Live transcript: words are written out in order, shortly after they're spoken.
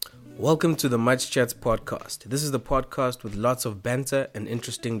Welcome to the Much Chats podcast. This is the podcast with lots of banter and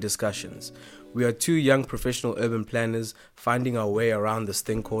interesting discussions. We are two young professional urban planners finding our way around this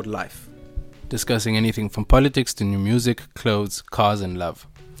thing called life. Discussing anything from politics to new music, clothes, cars and love.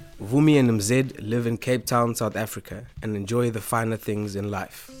 Vumi and Mzed live in Cape Town, South Africa and enjoy the finer things in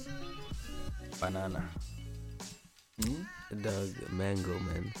life. Banana. Dog, mango,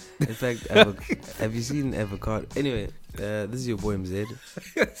 man. In fact, have you seen avocado? Anyway, this is your boy Mzed.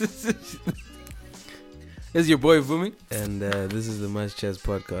 This is your boy Vumi. And this is the Much Chats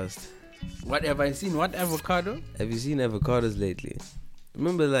podcast. What have I seen? What avocado? Have you seen avocados lately?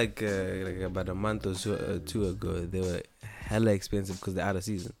 Remember like about a month or so, two ago, they were hella expensive because they're out of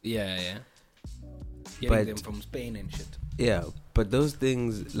season. Yeah. Getting them from Spain and shit. Yeah, but those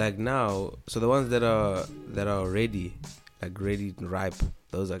things like now, so the ones that are ready, like ready and ripe,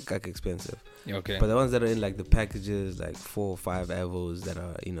 those are like expensive. Okay. But the ones that are in like the packages, like 4 or 5 avos that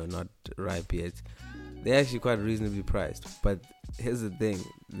are not ripe yet, they're actually quite reasonably priced. But here's the thing,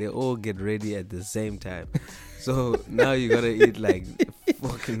 they all get ready at the same time. So now you gotta eat like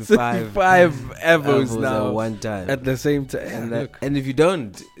fucking five avos now at one time at the same time. And if you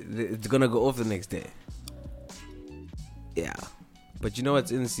don't, it's gonna go off the next day. Yeah, but you know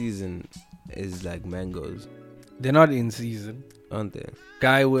what's in season is like mangoes. They're not in season, aren't they?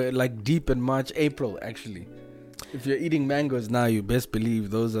 Guy, we're like deep in March, April actually. If you're eating mangoes now, you best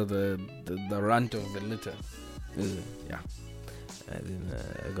believe those are the runt of the litter. Is it? Yeah. I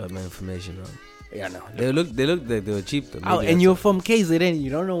got my information wrong. Yeah, no. They looked like they were cheap though. Oh, and you're from KZN,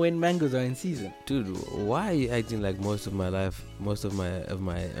 you don't know when mangoes are in season. Dude, why are you acting like most of my life, most of my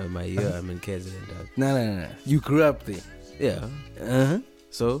year I'm in KZN, dog? No. You grew up there. Yeah. Uh-huh.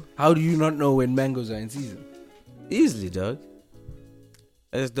 So? How do you not know when mangoes are in season? Easily, dog.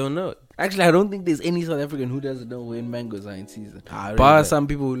 I just don't know. Actually, I don't think there's any South African who doesn't know when mangoes are in season. Bar some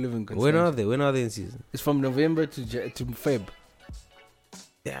people who live in Constance. When are they in season? It's from November to Feb.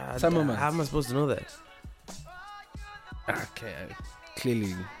 Yeah, summer months. How am I supposed to know that? Okay,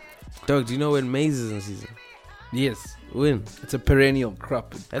 clearly. Dog, do you know when maize is in season? Yes. When? It's a perennial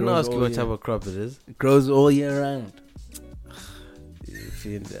crop. I don't ask you what type of crop it is. It grows all year round.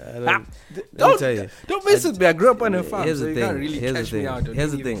 Don't mess with me. I grew up on a farm, so you can't really catch me out.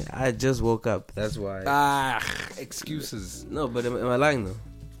 Here's the thing. I just woke up. That's why. Excuses. No, but am I lying though?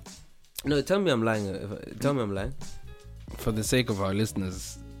 No, tell me I'm lying. Tell me I'm lying. For the sake of our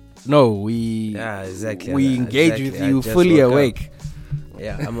listeners, no, we exactly. We engage with you fully awake.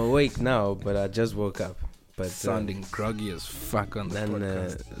 Yeah, I'm awake now, but I just woke up. But sounding groggy as fuck on the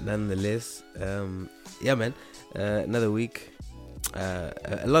podcast. Nonetheless, yeah, man. Another week.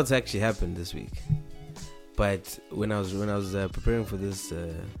 A lot's actually happened this week, but when I was preparing for this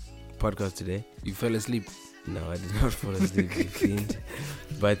podcast today, you fell asleep. No, I did not fall asleep. You fiend.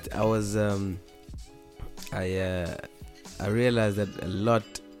 But I was I realized that a lot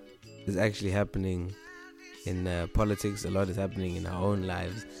is actually happening in politics. A lot is happening in our own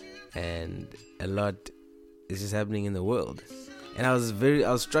lives, and a lot is just happening in the world. And I was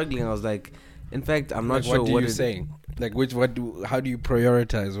struggling. I was like, in fact, I'm not sure what you're saying. Like how do you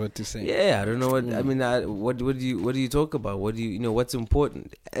prioritize what to say? Yeah, I don't know what I mean. What do you talk about? What do you what's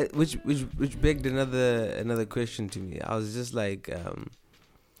important? Which begged another question to me. I was just like,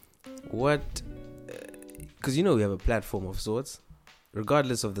 what? Because we have a platform of sorts,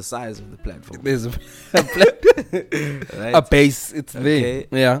 regardless of the size of the platform. There's a base. It's there.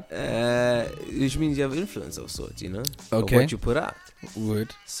 Yeah. Which means you have influence of sorts. Okay. Of what you put out.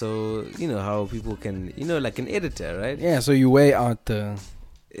 Would. So how people can like an editor, right? Yeah. So you weigh out the.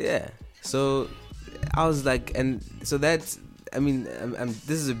 Yeah. So I was like, and so that's. I mean,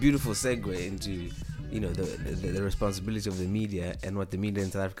 this is a beautiful segue into the responsibility of the media and what the media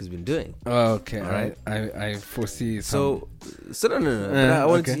in South Africa has been doing. Oh, okay. All right. I foresee. So no. But I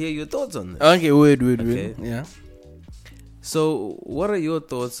wanted to hear your thoughts on this. Okay. Would. Yeah. So, what are your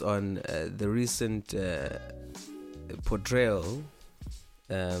thoughts on the recent portrayal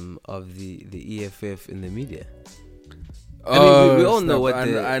of the EFF in the media? I mean, we all know what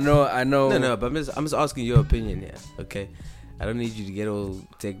I know. No, but I'm just asking your opinion here, okay? I don't need you to get all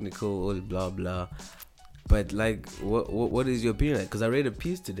technical, all blah blah. But like, what is your opinion? Because I read a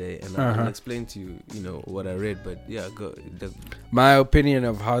piece today, and I'll explain to you, what I read. But yeah, go. My opinion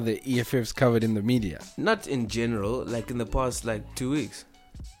of how the EFF's covered in the media. Not in general, like in the past 2 weeks.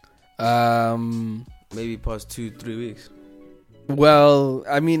 Maybe past 2-3 weeks. Well,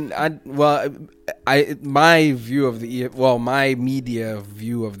 I mean, my view of the my media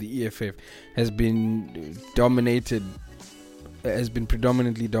view of the EFF has been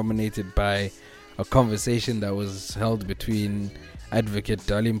predominantly dominated by a conversation that was held between advocate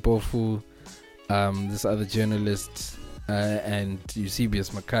Dali Mpofu, this other journalist, and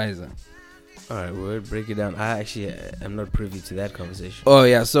Eusebius Makaiser. All right, we'll break it down. I actually am not privy to that conversation. Oh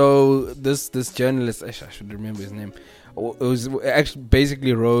yeah, so this journalist, I should remember his name. It was actually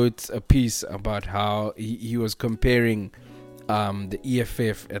basically wrote a piece about how he was comparing the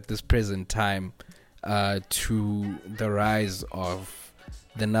EFF at this present time to the rise of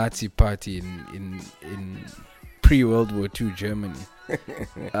the Nazi Party in pre-World War II Germany.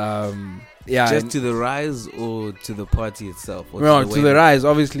 Yeah, just to the rise or to the party itself? Or no, to the rise,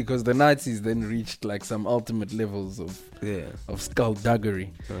 obviously, because the Nazis then reached like some ultimate levels of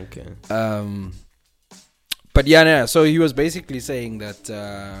skullduggery. Okay. But yeah, so he was basically saying that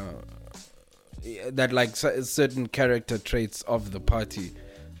that like certain character traits of the party,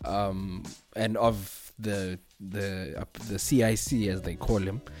 and of the CIC as they call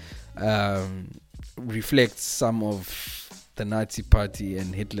him, reflects some of the Nazi Party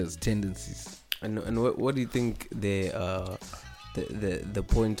and Hitler's tendencies. And what do you think the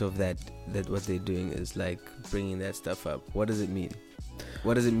point of that what they're doing is, like bringing that stuff up? What does it mean?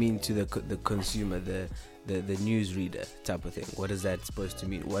 What does it mean to the consumer, the news reader type of thing? What is that supposed to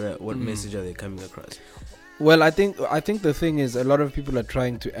mean? What message are they coming across? Well, I think the thing is, a lot of people are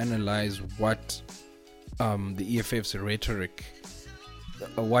trying to analyze what the EFF's rhetoric,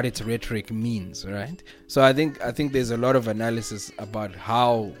 what its rhetoric means, right? So I think there's a lot of analysis about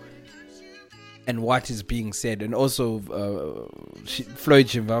how and what is being said, and also Floyd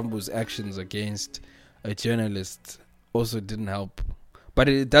Shivambu's actions against a journalist also didn't help. But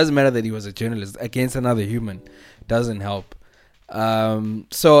it doesn't matter that he was a journalist against another human, doesn't help.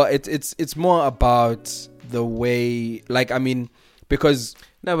 So it's more about the way, like, I mean, because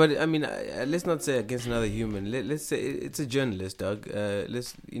no, but I mean, let's not say against another human. Let's say it's a journalist, Doug.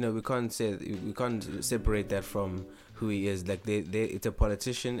 We can't separate that from who he is. Like it's a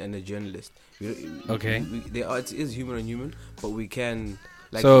politician and a journalist. Okay. It is human on human, but we can.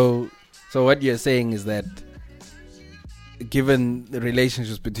 Like, so what you're saying is that, given the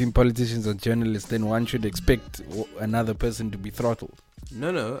relationships between politicians and journalists, then one should expect another person to be throttled.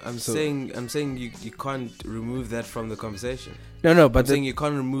 No. I'm saying you can't remove that from the conversation. No, but I'm saying you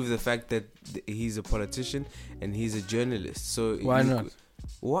can't remove the fact that he's a politician and he's a journalist. So why not?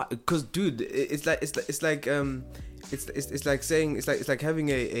 What? Because, dude, it's like saying it's like having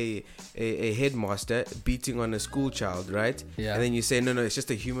a headmaster beating on a school child, right? Yeah. And then you say no, it's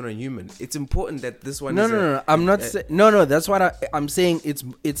just a human on human. It's important that this one. No. I'm not saying no. That's what I'm saying.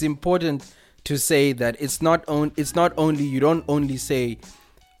 It's important to say that it's not only, you don't only say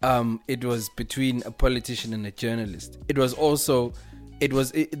it was between a politician and a journalist. It was also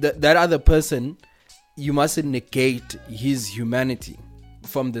that other person. You mustn't negate his humanity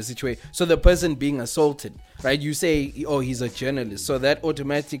from the situation. So the person being assaulted, right? You say, oh, he's a journalist, so that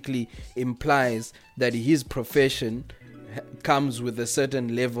automatically implies that his profession comes with a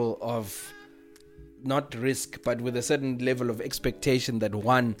certain level of, not risk, but with a certain level of expectation that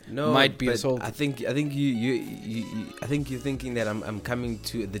one might be assaulted. I think you're thinking that I'm coming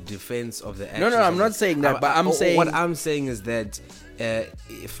to the defense of the actions. No, I'm not saying that, but I'm saying, what I'm saying is that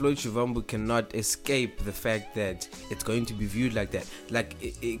Floyd Shivambu cannot escape the fact that it's going to be viewed like that. Like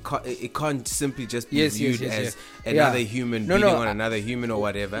it can't simply just be viewed as another human beating on another human or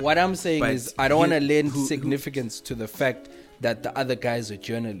whatever. What I'm saying is, I don't want to lend significance to the fact that the other guy is a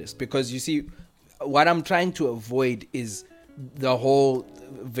journalist, because you see, what I'm trying to avoid is the whole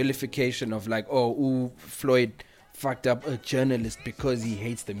vilification of like, Floyd fucked up a journalist because he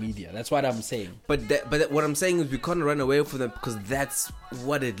hates the media. That's what I'm saying. But what I'm saying is we can't run away from that, because that's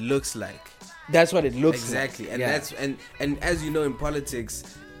what it looks like. That's what it looks exactly. like. And that's and as you know, in politics,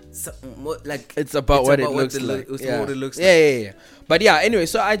 it's about what it looks like. What it looks like. Yeah. But yeah, anyway,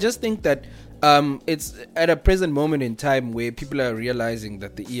 so I just think that it's at a present moment in time where people are realizing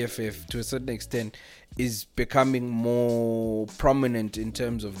that the EFF, to a certain extent, is becoming more prominent in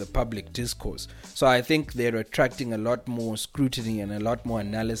terms of the public discourse. So I think they're attracting a lot more scrutiny and a lot more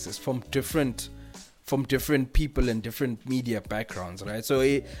analysis from different people and different media backgrounds, right?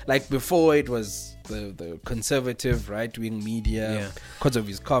 So like before, it was the conservative right-wing media because of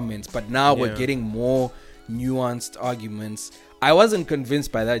his comments, but now we're getting more nuanced arguments. I wasn't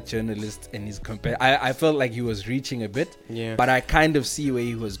convinced by that journalist and his I felt like he was reaching a bit, but I kind of see where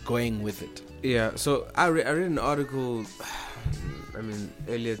he was going with it. Yeah, so I read an article,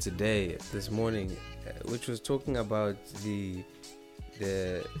 earlier today, this morning, which was talking about the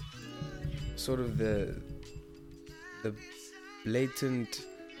sort of the blatant,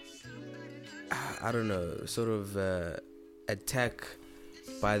 attack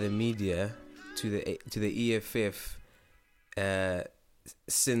by the media to the EFF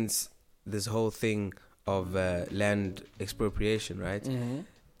since this whole thing of land expropriation, right?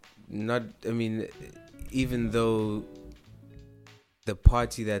 Even though the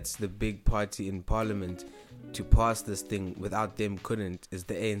party that's the big party in parliament to pass this thing without them couldn't is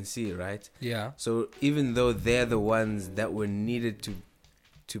the ANC, right? Yeah. So even though they're the ones that were needed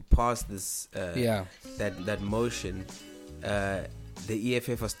to pass this that motion, the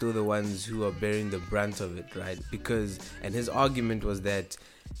EFF are still the ones who are bearing the brunt of it, right? And his argument was that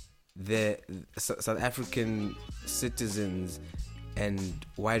the South African citizens and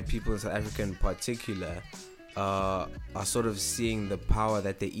white people in South Africa in particular are sort of seeing the power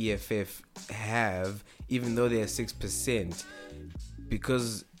that the EFF have, even though they are 6%,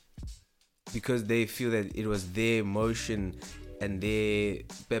 because they feel that it was their motion and their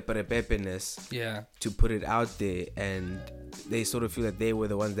pepper-pepperness to put it out there, and they sort of feel that they were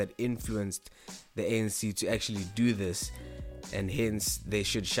the ones that influenced the ANC to actually do this, and hence they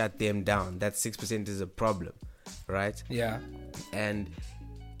should shut them down. That 6% is a problem, right? Yeah. And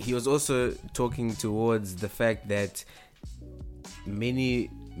he was also talking towards the fact that many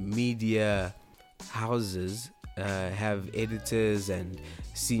media houses have editors and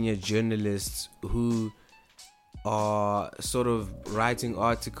senior journalists who are sort of writing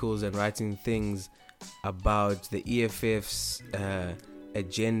articles and writing things about the EFF's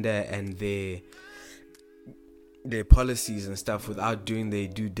agenda and their policies and stuff without doing their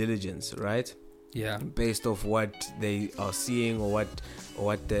due diligence, right? Yeah. Based off what they are seeing or what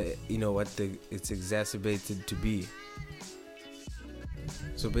it's exacerbated to be.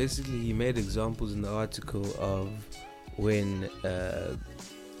 So basically, he made examples in the article of when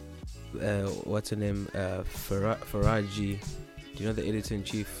what's her name, Faraji, do you know the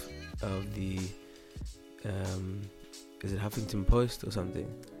editor-in-chief of the is it Huffington Post or something?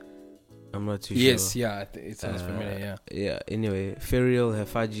 I'm not too sure. Yes, yeah, it sounds familiar, yeah. Yeah, anyway, Ferial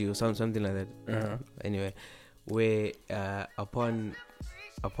Hafaji or something like that. Uh-huh. Anyway, where upon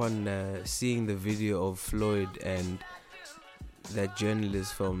seeing the video of Floyd and that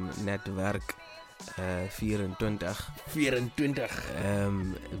journalist from Netwerk 24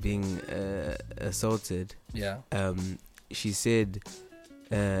 being assaulted, she said,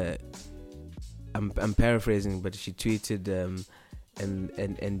 I'm paraphrasing, but she tweeted,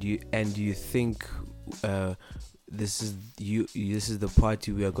 and you think this is the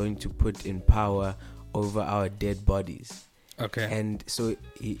party we are going to put in power over our dead bodies. Okay. And so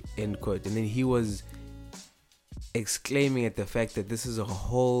he, end quote, and then he was exclaiming at the fact that this is a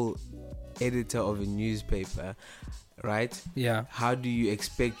whole editor of a newspaper, right? Yeah. How do you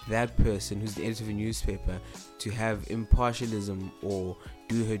expect that person who's the editor of a newspaper to have impartialism or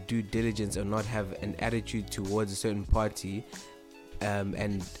do her due diligence or not have an attitude towards a certain party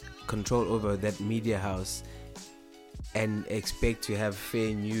and control over that media house and expect to have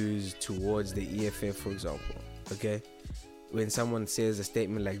fair news towards the EFF, for example? Okay, when someone says a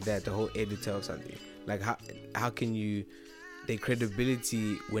statement like that, the whole editor or something, like how can you, their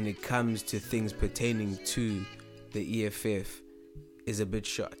credibility when it comes to things pertaining to the EFF is a bit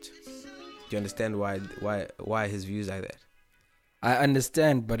short. Do you understand why his views like that? I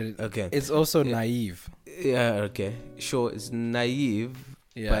understand, but it's also naive. Yeah, okay, sure, it's naive.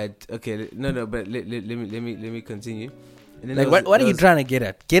 Yeah. But okay, no, but let me continue. And then like, what are you trying to get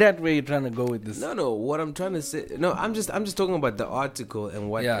at? Get at where you're trying to go with this. No, what I'm trying to say. No, I'm just talking about the article and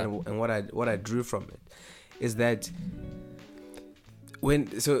what and what I drew from it is that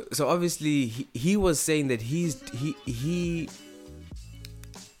when so obviously he was saying that he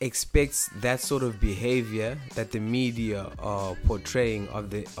expects that sort of behavior that the media are portraying of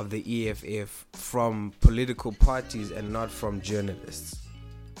the EFF from political parties and not from journalists.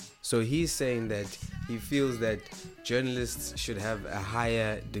 So he's saying that he feels that journalists should have a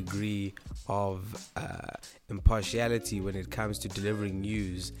higher degree of impartiality when it comes to delivering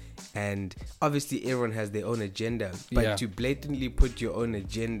news. And obviously everyone has their own agenda. But to blatantly put your own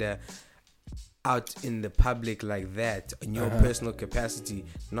agenda out in the public like that, in your personal capacity,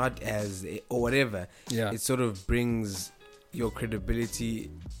 not as or whatever, it sort of brings your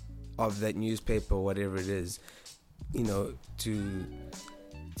credibility of that newspaper, whatever it is, to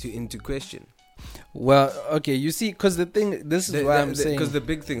into question. Well, okay, you see, because the thing, this is why I'm saying, because the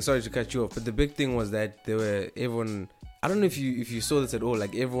big thing, sorry to cut you off, but the big thing was that everyone, I don't know if you saw this at all,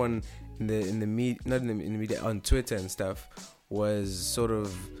 like everyone in the media, not in the media, on Twitter and stuff, was sort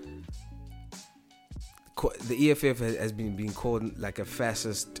of, the EFF has been being called like a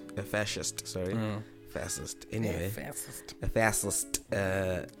fascist, anyway, a fascist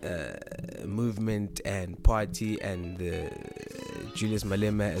movement and party, and Julius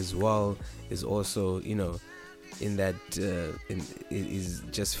Malema as well is also, in that is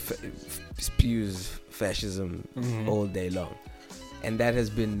just spews fascism all day long. And that has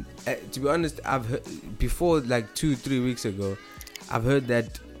been, to be honest, I've heard before, like 2-3 weeks ago, I've heard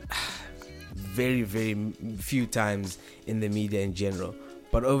that very, very few times in the media in general.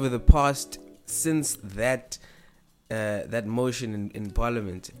 But over the past, since that motion in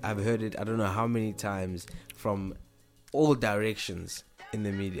Parliament, I've heard it, I don't know how many times, from all directions in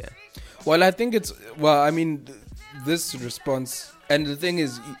the media. Well, I think this response, and the thing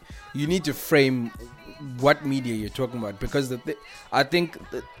is, you need to frame what media you're talking about, because I think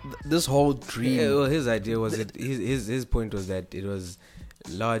this whole dream. Yeah, well, his idea was that his point was that it was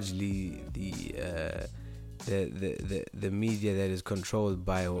largely the media that is controlled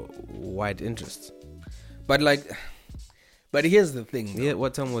by white interests. But here's the thing. Yeah,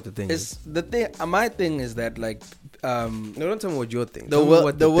 tell me what the thing is. The thing. My thing is that no, don't tell me what your thing.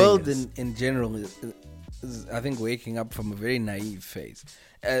 The world in general is, I think, waking up from a very naive phase.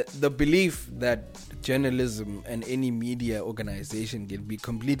 The belief that journalism and any media organization can be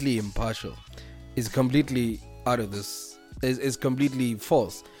completely impartial is completely out of this. Is completely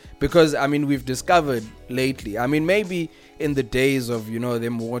false, because we've discovered lately. Maybe in the days of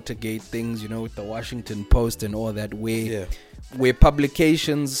them Watergate things, with the Washington Post and all that, where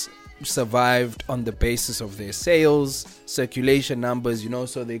publications survived on the basis of their sales, circulation numbers,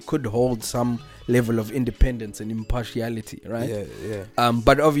 so they could hold some level of independence and impartiality, right? Yeah.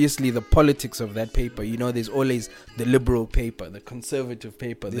 But obviously the politics of that paper, there's always the liberal paper, the conservative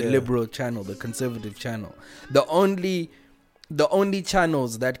paper, the liberal channel, the conservative channel. The only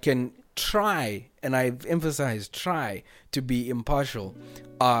channels that can try, and I've emphasized try, to be impartial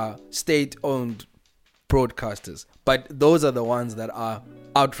are state-owned broadcasters. But those are the ones that are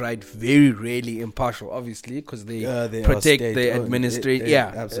outright very rarely impartial, obviously, because they protect the administration.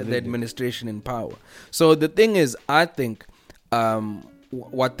 The administration in power. So the thing is, I think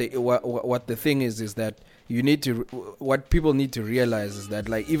what the thing is that what people need to realize is that,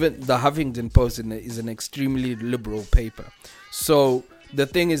 like, even the Huffington Post is an extremely liberal paper. So the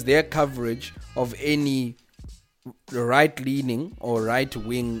thing is, their coverage of any right-leaning or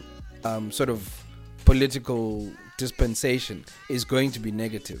right-wing sort of political dispensation is going to be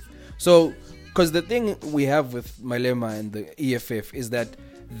negative. So, because the thing we have with Malema and the EFF is that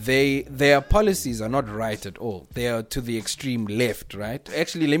their policies are not right at all. They are to the extreme left, right?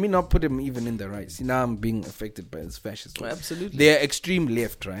 Actually, let me not put them even in the right. See, now I'm being affected by this fascism. Absolutely. They are extreme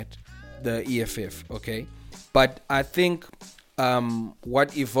left, right? The EFF, okay? But I think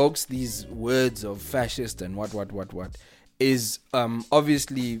what evokes these words of fascist and what is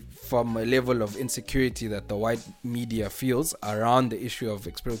obviously from a level of insecurity that the white media feels around the issue of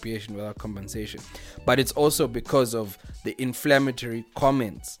expropriation without compensation. But it's also because of the inflammatory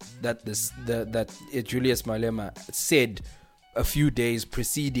comments that Julius Malema said a few days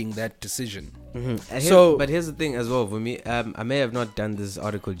preceding that decision. Mm-hmm. But here's the thing as well for me. I may have not done this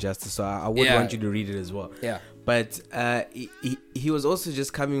article justice, so I would want you to read it as well. Yeah. But he was also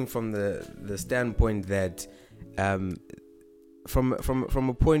just coming from the standpoint that from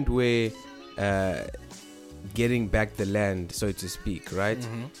a point where getting back the land, so to speak, right?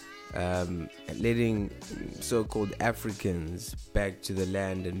 Mm-hmm. Letting so-called Africans back to the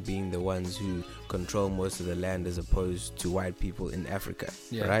land and being the ones who control most of the land as opposed to white people in Africa,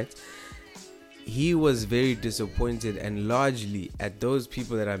 right? He was very disappointed, and largely at those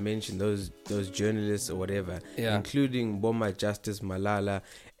people that I mentioned, those journalists or whatever, including Boma Justice Malala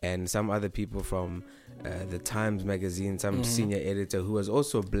and some other people from the Times magazine, some senior editor who was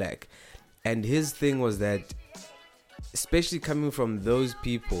also black. And his thing was that, especially coming from those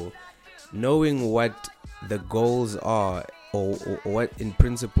people, knowing what the goals are or what in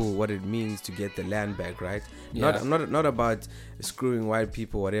principle what it means to get the land back, right? Not about screwing white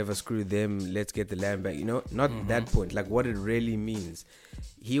people, whatever, screw them, let's get the land back, not that point, like what it really means.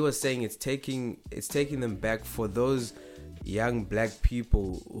 He was saying it's taking them back for those young black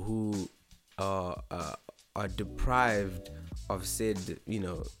people who are deprived of said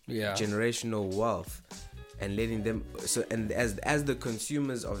generational wealth, and letting them as the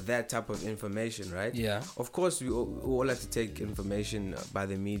consumers of that type of information, right? Of course we all have to take information by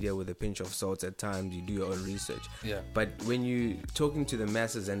the media with a pinch of salt at times. You do your own research, but when you talking to the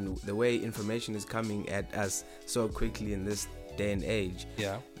masses and the way information is coming at us so quickly in this day and age,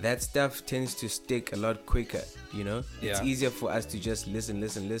 that stuff tends to stick a lot quicker. It's easier for us to just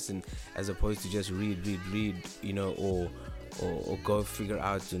listen as opposed to just read, or go figure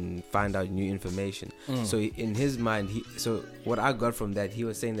out and find out new information. So in his mind, so what I got from that, he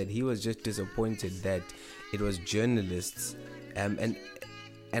was saying that he was just disappointed that it was journalists, and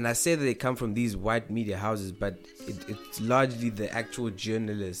and I say that they come from these white media houses, but it's largely the actual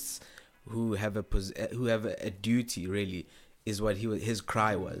journalists who have a duty, really, is what his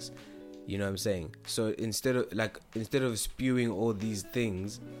cry was. You know what I'm saying? So instead of spewing all these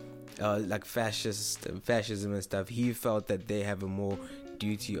things, like fascism and stuff, he felt that they have a more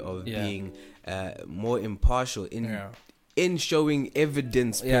duty of being more impartial in showing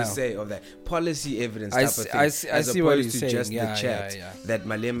evidence per se of that policy evidence type of thing, I as see opposed what you're to saying. just the chat that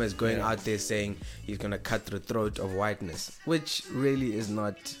Malema is going Yeah. out there saying he's gonna cut the throat of whiteness, which really is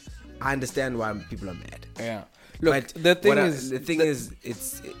not. I understand why people are mad. Yeah. Look, But the thing is,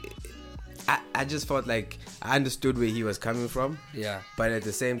 I just felt like I understood where he was coming from. yeah, But at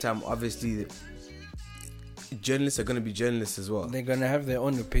the same time, obviously, journalists are going to be journalists as well. they're gonna have their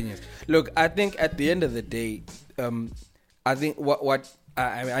own opinions. Look, I think at the end of the day, I think what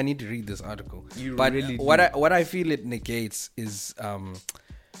I need to read this article. But really do. what I feel it negates is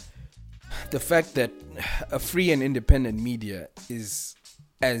the fact that a free and independent media is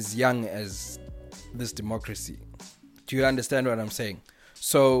as young as this democracy. Do you understand what I'm saying?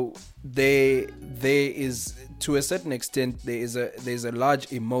 So there is, to a certain extent, there's a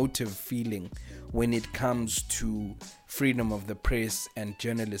large emotive feeling when it comes to freedom of the press and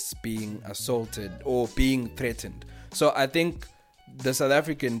journalists being assaulted or being threatened. So I think the South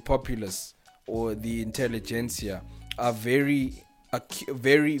African populace or the intelligentsia are very,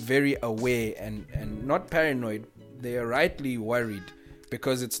 very aware and not paranoid. They are rightly worried,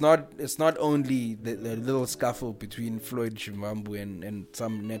 because it's not only the little scuffle between Floyd Shivambu and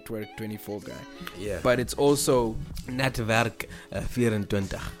some Network 24 guy. Yeah. But it's also Netwerk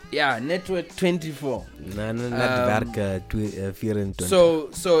 24. yeah, Network 24. Netwerk 24. So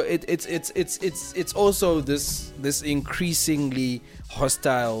it's also this increasingly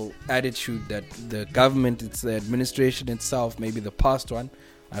hostile attitude that the government, it's the administration itself, maybe the past one,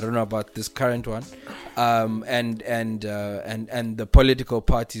 I don't know about this current one, and the political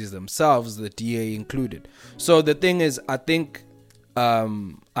parties themselves, the DA included. So the thing is, I think I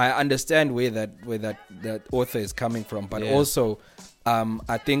understand where that author is coming from, but also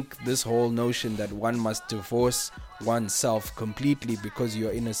I think this whole notion that one must divorce oneself completely because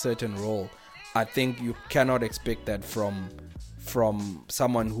you're in a certain role, I think you cannot expect that from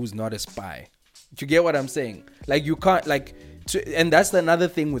someone who's not a spy. Do you get what I'm saying? Like, you can't, like, and that's another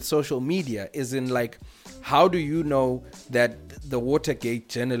thing with social media, is in, like, how do you know that the Watergate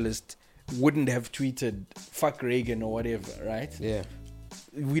journalist wouldn't have tweeted fuck Reagan or whatever, right? Yeah.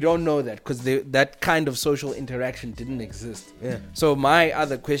 We don't know that because that kind of social interaction didn't exist. Yeah. So my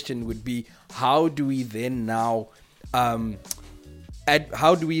other question would be, how do we then now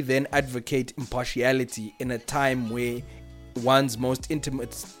advocate impartiality in a time where one's most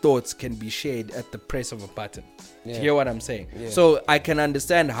intimate thoughts can be shared at the press of a button? Do you hear what I'm saying? Yeah. So I can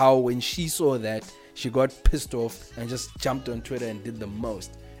understand how when she saw that, she got pissed off and just jumped on Twitter and did the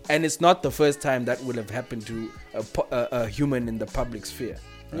most. And it's not the first time that would have happened to a human in the public sphere.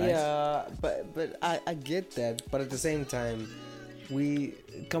 Right? Yeah, but I get that. But at the same time,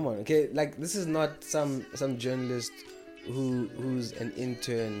 come on, okay? Like, this is not some journalist who's an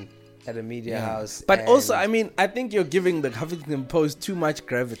intern at a media house. But also, I mean, I think you're giving the Huffington Post too much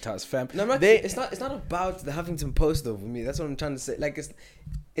gravitas, fam. No, it's not about the Huffington Post, though. For me, that's what I'm trying to say. Like,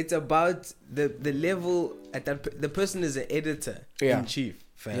 it's about the level at that. The person is an editor in chief,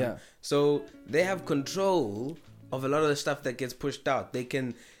 fam. Yeah. So they have control of a lot of the stuff that gets pushed out. They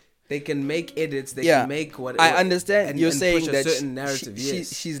can make edits. They can make whatever. I understand. You're saying push that a certain narrative.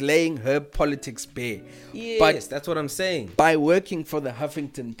 she's laying her politics bare. Yes, but that's what I'm saying. By working for the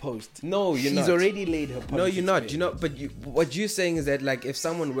Huffington Post, no, you're she's not. already laid her politics. No, you're not. bare. You're not. But what you're saying is that, like, if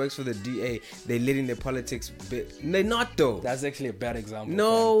someone works for the DA, they're letting their politics bare. They're not, though. That's actually a bad example.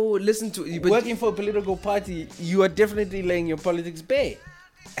 No, listen to working for a political party, you are definitely laying your politics bare.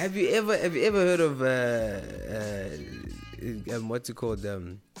 Have you ever heard of what's it called?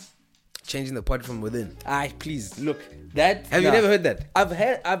 Changing the party from within. Please look that. Have you never heard that? I've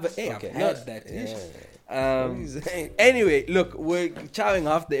heard that. Yeah. Anyway, look, we're chowing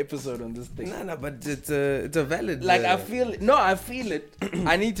half the episode on this thing. No, but it's a valid. Like, I feel it.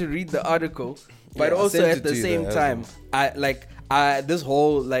 I need to read the article, but also send at it the to you same though, time, I this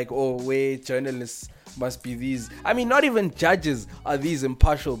whole, like, way journalists must be these. I mean, not even judges are these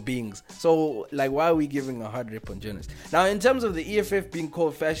impartial beings. So, like, why are we giving a hard rip on journalists? Now, in terms of the EFF being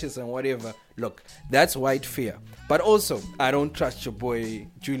called fascist and whatever, look, that's white fear. But also, I don't trust your boy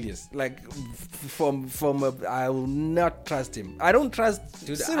Julius. Like, I will not trust him. I don't trust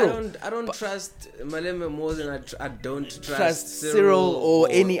Cyril. I don't trust Malema more than I don't trust Cyril or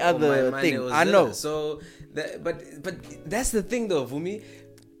any other thing. I know. So, but that's the thing, though, for me.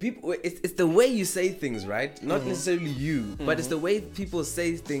 people, it's the way you say things, right? Not necessarily you, but it's the way people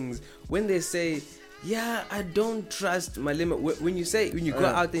say things when they say, yeah, I don't trust my limit. When you go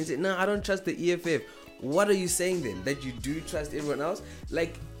out there and say, no, I don't trust the EFF. What are you saying then? That you do trust everyone else?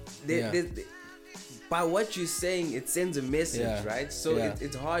 Like, by what you're saying, it sends a message, right? So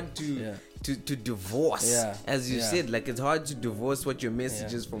it's hard to divorce, as you said. Like, it's hard to divorce what your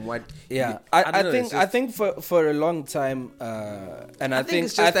message is from what. Yeah, I think for a long time, and I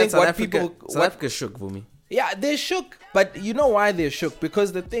think what people South Africa shook for me. Yeah, they're shook, but you know why they're shook?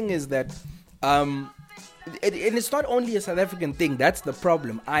 Because the thing is that, and it's not only a South African thing. That's the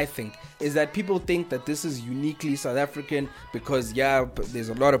problem, I think, is that people think that this is uniquely South African because, there's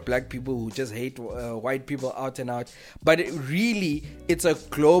a lot of black people who just hate white people out and out. But it's a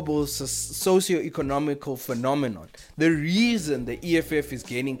global socio-economical phenomenon. The reason the EFF is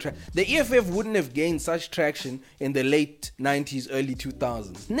gaining traction, the EFF wouldn't have gained such traction in the late 90s, early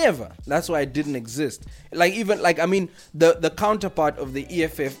 2000s. Never. That's why it didn't exist. The counterpart of the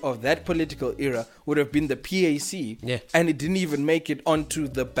EFF of that political era would have been the PAC, and it didn't even make it onto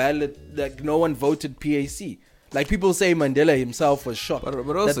the ballot. Like, no one voted PAC. Like, people say Mandela himself was shocked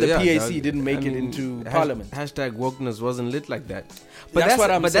but also, that the PAC didn't make it into parliament. Hashtag wokeness wasn't lit like that. But that's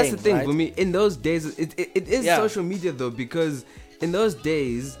what I'm saying. But that's the thing, right? For me, in those days, it is social media though, because in those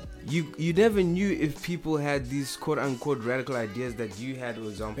days, you never knew if people had these quote unquote radical ideas that you had, for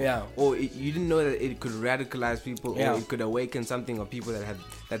example, or you didn't know that it could radicalize people, or it could awaken something of people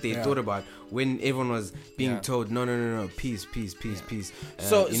that they thought about when everyone was being told no, peace.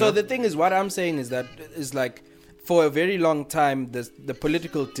 So the thing is, what I'm saying is that is like, for a very long time, the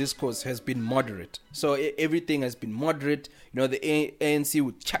political discourse has been moderate. So everything has been moderate. The ANC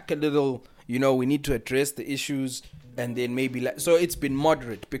would chuck a little, we need to address the issues. And then maybe so it's been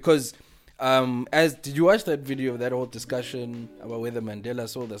moderate because did you watch that video of that whole discussion about whether Mandela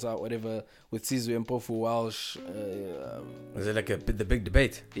sold us out, whatever, with Sizwe Mpofu Walsh? Was it like the big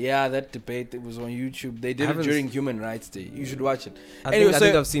debate? Yeah, that debate, it was on YouTube. They did it during Human Rights Day. You should watch it. I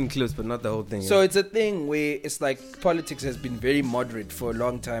think I've seen clips, but not the whole thing. So it's a thing where it's like politics has been very moderate for a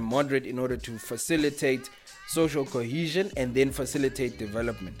long time. Moderate in order to facilitate social cohesion and then facilitate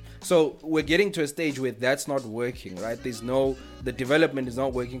development. So we're getting to a stage where that's not working, right? The development is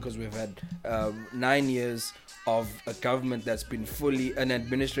not working because we've had 9 years of a government that's been an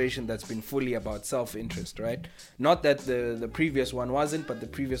administration that's been fully about self-interest, right? Not that the previous one wasn't, but the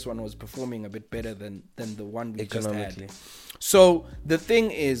previous one was performing a bit better than the one we just had. So the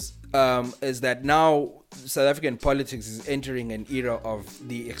thing is that now South African politics is entering an era of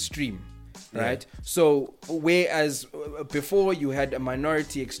the extreme. Right. So whereas before you had a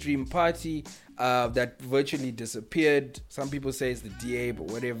minority extreme party that virtually disappeared. Some people say it's the DA, but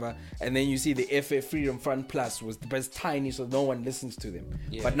whatever. And then you see the FA Freedom Front Plus was tiny, so no one listens to them.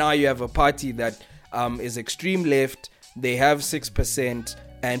 Yeah. But now you have a party that is extreme left. They have 6%,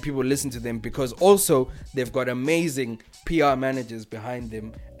 and people listen to them because also they've got amazing PR managers behind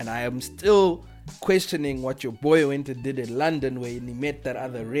them. And I am still questioning what your boy went and did in London, where he met that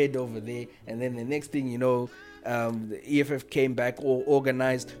other red over there, and then the next thing you know, the EFF came back all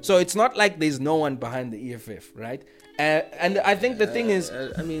organized. So it's not like there's no one behind the EFF, right? And I think the thing is,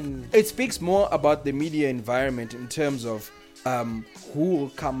 it speaks more about the media environment in terms of who will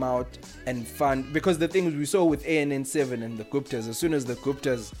come out and fund. Because the thing is, we saw with ANN7 and the Guptas,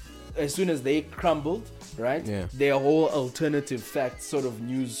 as soon as they crumbled, right? Yeah. Their whole alternative fact sort of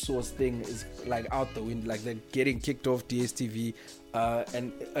news source thing is like out the window, like they're getting kicked off DSTV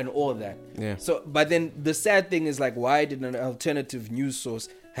and all that. Yeah. So, but then the sad thing is, like, why did an alternative news source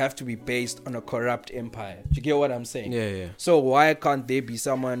have to be based on a corrupt empire? Do you get what I'm saying? Yeah, yeah. So why can't there be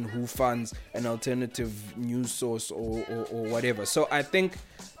someone who funds an alternative news source or whatever? So I think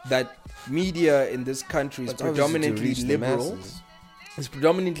that media in this country is predominantly liberal. It's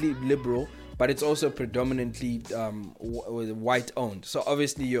predominantly liberal, but it's also predominantly white owned. So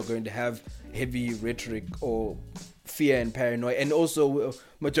obviously you're going to have heavy rhetoric or fear and paranoia, and also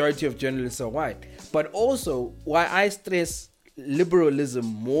majority of journalists are white. But also why I stress liberalism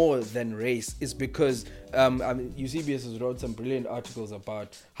more than race is because UCBS has wrote some brilliant articles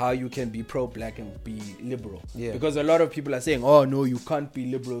about how you can be pro-black and be liberal. Yeah. Because a lot of people are saying, oh no, you can't be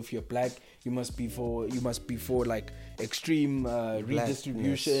liberal if you're black. You must be for like extreme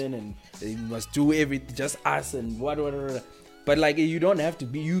redistribution, and you must do everything just us and what. But like, you don't have to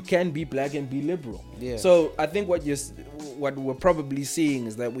be. You can be black and be liberal. Yeah. So I think what we're probably seeing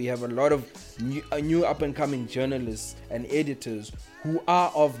is that we have a lot of new up and coming journalists and editors who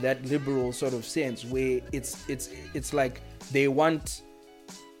are of that liberal sort of sense, where it's like they want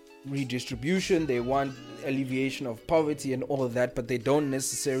redistribution, they want alleviation of poverty and all of that, but they don't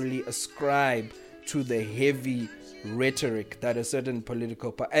necessarily ascribe to the heavy rhetoric that a certain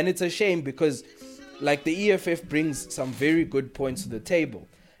political party. And it's a shame because, like, the EFF brings some very good points to the table.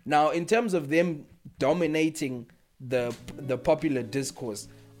 Now, in terms of them dominating the popular discourse,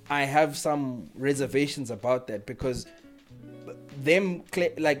 I have some reservations about that because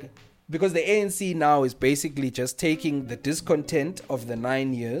because the ANC now is basically just taking the discontent of the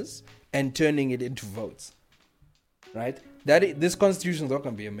 9 years and turning it into votes, right? This constitution is not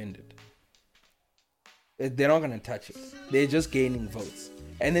going to be amended. They're not going to touch it. They're just gaining votes,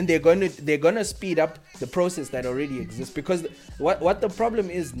 and then they're going to speed up the process that already exists. Because what the problem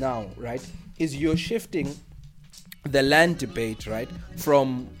is now, right, is you're shifting the land debate, right,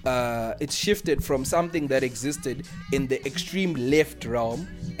 from it's shifted from something that existed in the extreme left realm,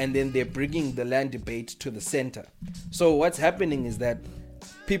 and then they're bringing the land debate to the center. So what's happening is that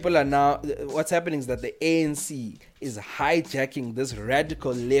the ANC is hijacking this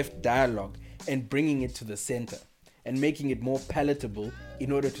radical left dialogue and bringing it to the center and making it more palatable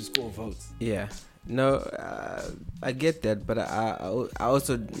in order to score votes. Yeah. No, I get that, but I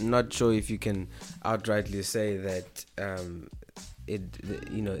also not sure if you can outrightly say that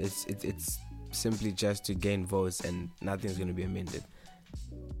it's simply just to gain votes and nothing's going to be amended.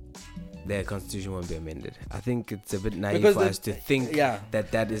 Their constitution won't be amended. I think it's a bit naive for us to think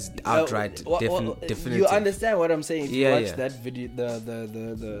that is outright definitive. You understand what I'm saying? If you watch that video,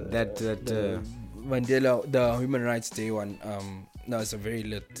 the Mandela, the Human Rights Day one. No, it's a very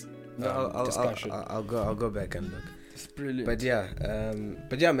lit discussion. I'll go back and look. It's brilliant. But yeah,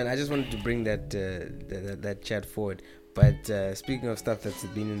 man, I just wanted to bring that chat forward. But speaking of stuff that's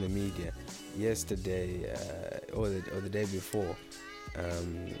been in the media, yesterday or the day before,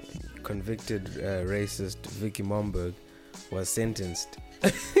 convicted racist Vicky Momberg was sentenced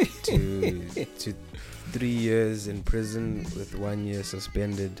to 3 years in prison with 1 year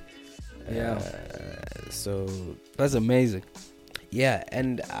suspended. So that's amazing. Yeah,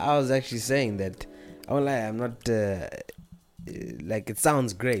 and I was actually saying that I won't lie, I'm not like, it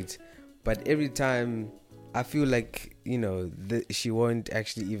sounds great, but every time I feel like, she won't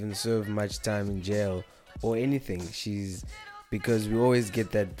actually even serve much time in jail or anything. Because we always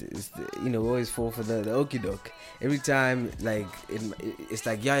get that, we always fall for the okie doke. Every time, like, it's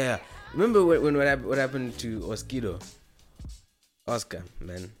like, yeah. Remember what happened to Oscar,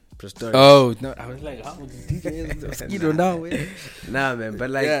 man? Prestoria. Oh, no, I was like, how would DJ Mosquito now? Nah, man, but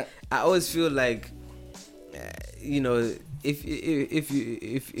like, I always feel like,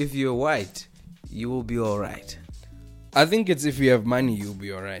 if you're white, you will be all right. I think it's if you have money, you'll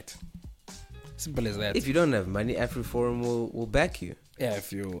be all right. Simple as that. If you don't have money, AfriForum will back you. Yeah,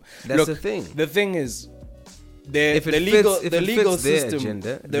 if you... That's the thing. The thing is, the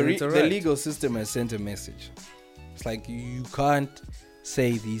legal system has sent a message. It's like, you can't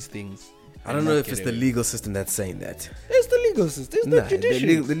say these things. I don't know if it's the legal system that's saying that. It's the legal system. It's the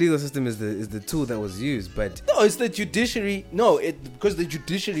judiciary. The legal system is the tool that was used, but... No, it's the judiciary. No, because the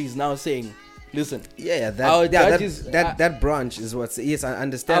judiciary is now saying... Listen, that branch is what's... Yes, I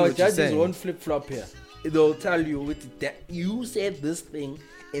understand what you're saying. Our judges won't flip-flop here. They'll tell you with that you said this thing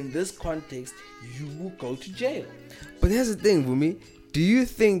in this context, you will go to jail. But here's the thing, Vumi. Do you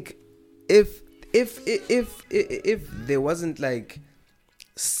think if there wasn't like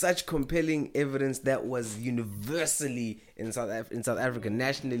such compelling evidence that was universally in South Africa,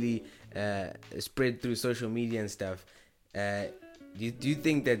 nationally spread through social media and stuff, do you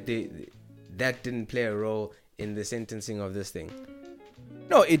think that that didn't play a role in the sentencing of this thing?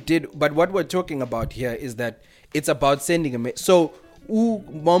 No, it did. But what we're talking about here is that it's about sending a message. So,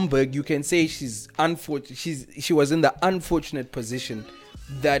 Momberg, you can say she was in the unfortunate position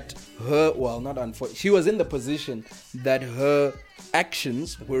that she was in the position that her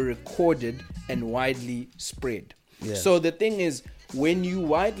actions were recorded and widely spread. Yeah. So the thing is, when you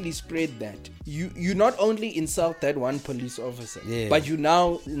widely spread that, you not only insult that one police officer, but you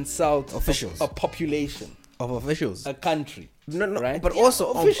now insult officials, a population of officials, a country. No, right? But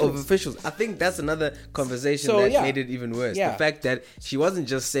also of officials. I think that's another conversation made it even worse. The fact that she wasn't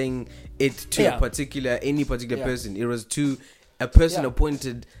just saying it to any particular person. It was to a person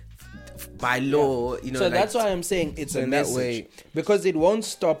appointed by law. So that's why I'm saying it's a message. That way, because it won't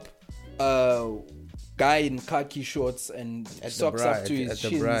stop guy in khaki shorts and socks up to his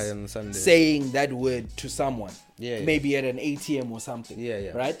shins saying that word to someone. Maybe at an ATM or something.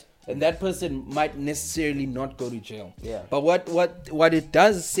 Right? And that person might necessarily not go to jail. But what it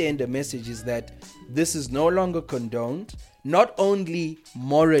does send a message is that this is no longer condoned, not only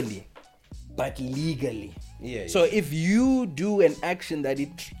morally, but legally. Yeah. So if you do an action that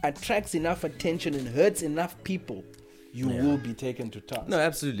it attracts enough attention and hurts enough people, you will be taken to task. No,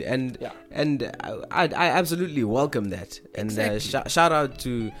 absolutely, and I absolutely welcome that. And Exactly. shout out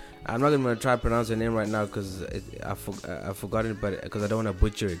to, I'm not gonna try to pronounce her name right now because I forgot it, but because I don't want to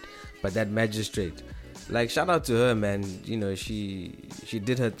butcher it. But that magistrate, like, shout out to her, man. You know, she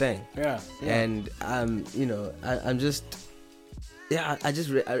did her thing. Yeah. And you know, I'm just. Yeah, I just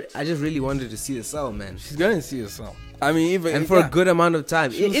really wanted to see the cell, man. She's gonna see herself. I mean, even And for a good amount of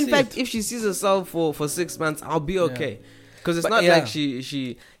time. She'll In see fact, it. if she sees herself for 6 months, I'll be okay. Because it's But not yeah. like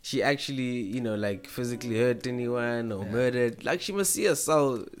she actually, you know, like physically hurt anyone or murdered. Like, she must see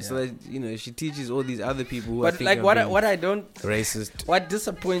herself so that, you know, she teaches all these other people who are But thinking like of what being I don't racist. what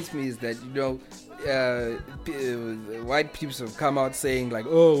disappoints me is that, you know, white people have come out saying like,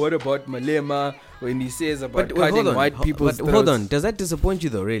 oh, what about Malema when he says about cutting white people's throats? Hold on. Does that disappoint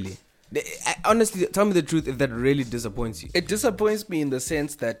you though, really? Honestly, tell me the truth if that really disappoints you. It disappoints me in the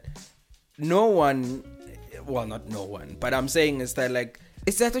sense that no one, well, not no one, but I'm saying is that like,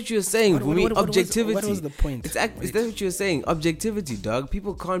 Is that what you're saying, Bhumi? Objectivity. What was the point? Is that what you're saying? Objectivity, dog.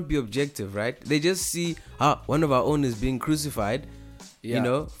 People can't be objective, right? They just see one of our own is being crucified, you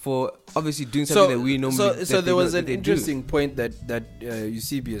know, for obviously doing something that we normally. So there was an interesting point that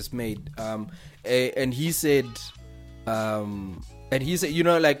Eusebius made, and he said, you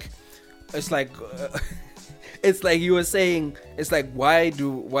know, like, it's like. It's like he was saying, it's like, why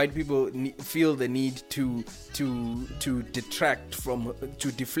do white people feel the need to deflect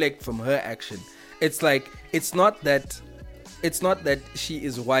from her action? It's like, it's not that she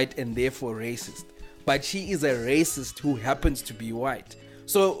is white and therefore racist, but she is a racist who happens to be white.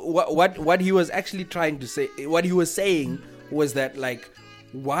 So what he was actually trying to say, what he was saying was that, like,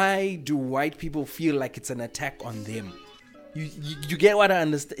 why do white people feel like it's an attack on them? You get what I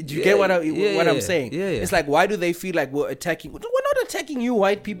understand? You get what I'm saying? Yeah. It's like, why do they feel like we're attacking? We're not attacking you,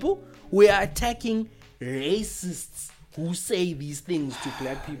 white people. We are attacking racists who say these things to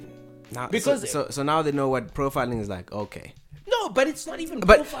black people. Now, because so now they know what profiling is like. Okay. No, but it's not even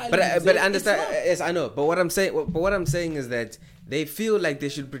But profiling. but understand? Yes, I know. But what I'm saying is that they feel like they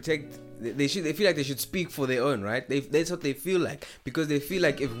should protect. They feel like they should speak for their own, right? That's what they feel like, because they feel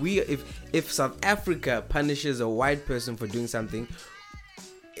like if South Africa punishes a white person for doing something,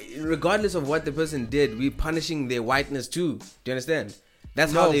 regardless of what the person did, we're punishing their whiteness too. Do you understand?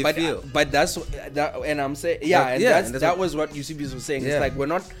 That's how they feel. But that's that, and I'm saying, that was what Eusebius was saying. Yeah. It's like, we're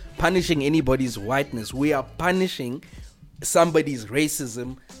not punishing anybody's whiteness. We are punishing somebody's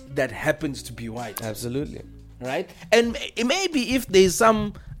racism that happens to be white. Absolutely. Right? And maybe if there's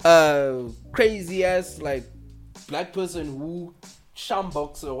some crazy ass like black person who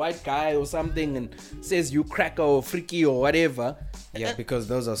shambox a white guy or something and says you cracker or freaky or whatever. Yeah, because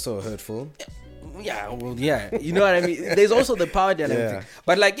those are so hurtful. Yeah, well, yeah, you know what I mean. There's also the power dynamic,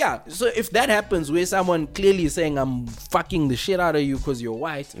 but like, so if that happens where someone clearly is saying I'm fucking the shit out of you because you're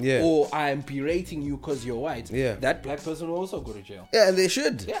white, or I'm berating you because you're white, that black person will also go to jail. Yeah, and they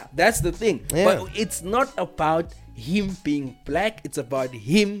should. Yeah, that's the thing. Yeah. But it's not about him being black. It's about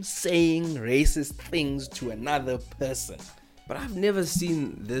him saying racist things to another person. But I've never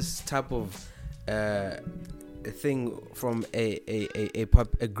seen this type of thing from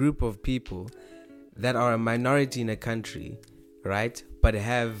a group of people that are a minority in a country, right? But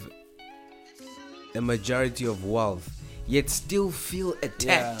have a majority of wealth, yet still feel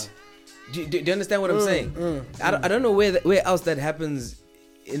attacked. Yeah. Do you understand what I'm saying? I don't know where else that happens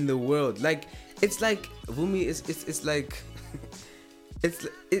in the world. Like, it's like, Vumi, it's like, it's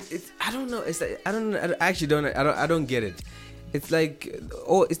I don't know. It's like, I don't know. I actually don't. I don't get it. It's like,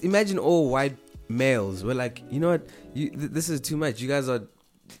 imagine all white males were like, you know what? This is too much. You guys are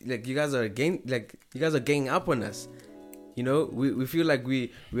ganging up on us. You know, we feel like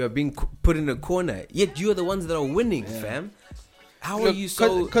we are being put in a corner. Yet you are the ones that are winning, fam. How are you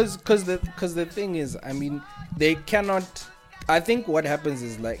so? Because the thing is, I mean, they cannot. I think what happens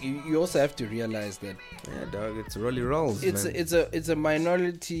is, like, you also have to realize that. Yeah, dog. It's Rolly Rolls. It's a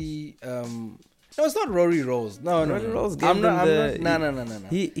minority. No, it's not Rory Rolls. No. Rolls I'm not. No.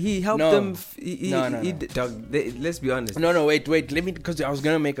 He helped them. Dog, let's be honest. No. Wait. Let me, because I was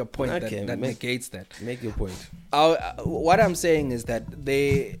gonna make a point that negates that. Make your point. What I'm saying is that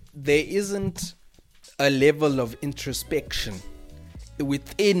there isn't a level of introspection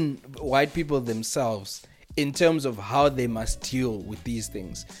within white people themselves in terms of how they must deal with these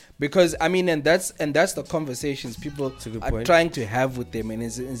things, because I mean, and that's the conversations people are trying to have with them, and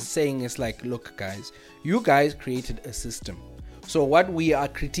it's saying, it's like, look guys, you guys created a system So what we are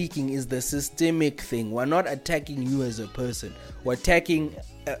critiquing is the systemic thing. We're not attacking you as a person. We're attacking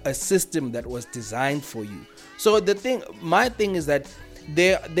a system that was designed for you. So my thing is that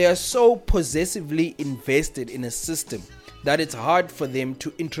they are so possessively invested in a system that it's hard for them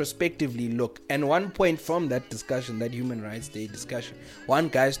to introspectively look. And one point from that discussion, that Human Rights Day discussion, one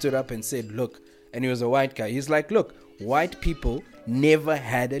guy stood up and said, look, and he was a white guy. He's like, look, white people never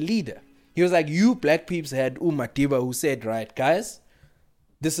had a leader. He was like, you black peeps had Matiba who said, right, guys,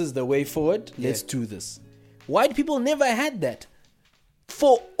 this is the way forward. Let's do this. White people never had that.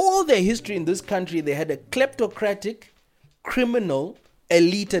 For all their history in this country, they had a kleptocratic, criminal,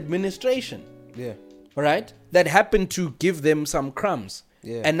 elite administration. Yeah. Right? That happened to give them some crumbs.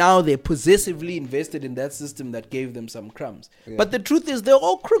 Yeah. And now they're possessively invested in that system that gave them some crumbs. Yeah. But the truth is, they're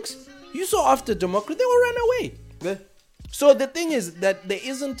all crooks. You saw after democracy, they all ran away. Yeah. So the thing is that there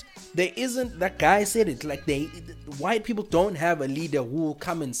isn't, that guy said it, like white people don't have a leader who will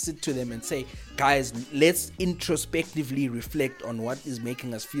come and sit to them and say, guys, let's introspectively reflect on what is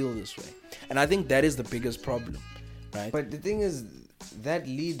making us feel this way. And I think that is the biggest problem, right? But the thing is, that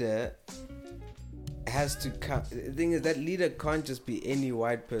leader has to come. The thing is, that leader can't just be any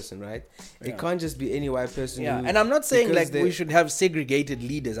white person, right? It can't just be any white person. Yeah, and I'm not saying like we should have segregated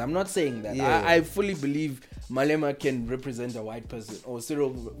leaders. I'm not saying that. Yeah. I fully believe Malema can represent a white person, or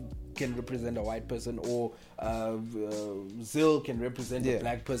Cyril can represent a white person, or Zil can represent a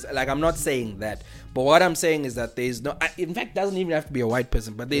black person. Like, I'm not saying that. But what I'm saying is that there's no, in fact, doesn't even have to be a white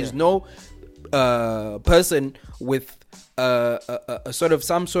person, but there's no person with a sort of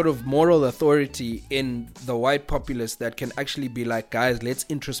some sort of moral authority in the white populace that can actually be like, guys, let's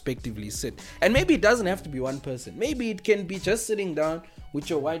introspectively sit. And maybe it doesn't have to be one person. Maybe it can be just sitting down with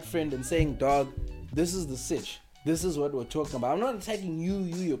your white friend and saying, dog, this is the sitch. This is what we're talking about. I'm not attacking you.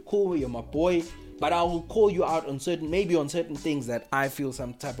 You're cool. You're my boy. But I will call you out on certain things that I feel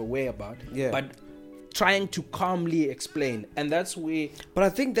some type of way about. Yeah. But trying to calmly explain, and that's where. But I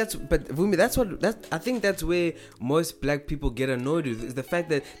think I think that's where most black people get annoyed with, is the fact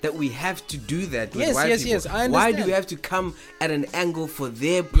that we have to do that with white people. Yes, I understand. Why do we have to come at an angle for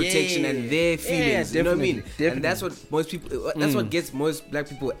their protection and their feelings? You know what I mean? Definitely. And that's what most people. That's what gets most black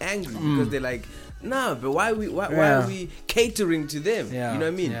people angry, because they're like, nah, but why are we catering to them? Yeah. You know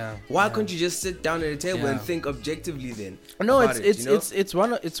what I mean? Yeah. Why can't you just sit down at a table and think objectively then? No, about it's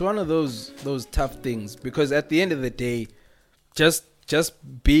one of those tough things, because at the end of the day, just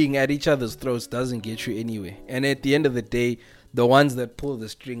being at each other's throats doesn't get you anywhere. And at the end of the day, the ones that pull the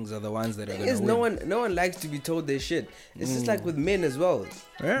strings are the ones that are going to win. No one likes to be told their shit. It's just like with men as well.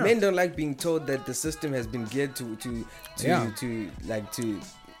 Yeah. Men don't like being told that the system has been geared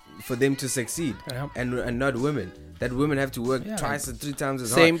for them to succeed, and not women. That women have to work twice or three times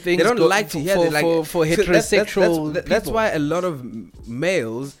as hard. Same thing. They don't like to hear that. For heterosexual people. That's why a lot of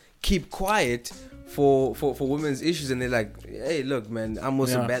males keep quiet for women's issues, and they're like, hey, look, man, I'm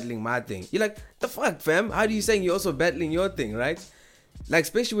also battling my thing. You're like, the fuck, fam? How do you saying you're also battling your thing, right? Like,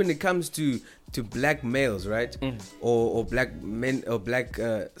 especially when it comes to black males, right? Or black men, or black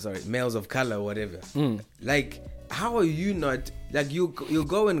males of color or whatever. Like, how are you not, like, you'll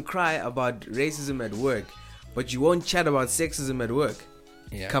go and cry about racism at work, but you won't chat about sexism at work?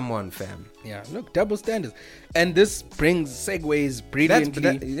 Yeah. Come on, fam. Yeah, look, double standards. And this segues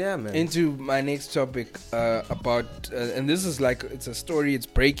brilliantly into my next topic about, and this is like, it's a story, it's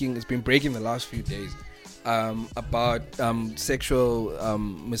been breaking the last few days, about sexual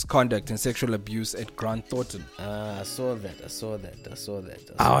misconduct and sexual abuse at Grant Thornton. I saw that.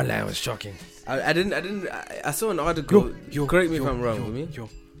 Oh, that was shocking. I saw an article. Correct me if I'm wrong.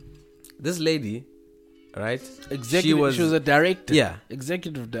 This lady, right? She was a director. Yeah.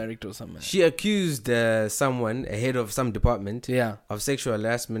 Executive director or something. She accused someone, a head of some department, of sexual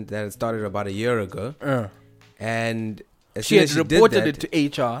harassment that had started about a year ago. And she had reported it to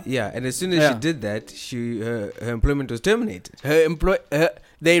HR. Yeah, and as soon as she did that, her employment was terminated.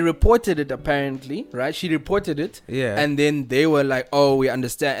 They reported it, apparently, right? She reported it. Yeah. And then they were like, oh, we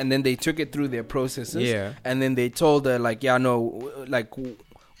understand. And then they took it through their processes. Yeah. And then they told her, like,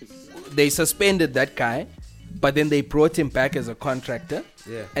 they suspended that guy, but then they brought him back as a contractor.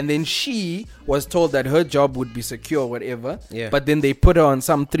 Yeah. And then she was told that her job would be secure, whatever. Yeah. But then they put her on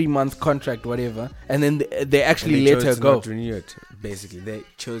some 3-month contract, whatever. And then they actually let her go. Not renew it, basically. They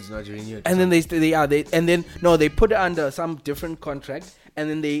chose not to renew it. And then they put her under some different contract. And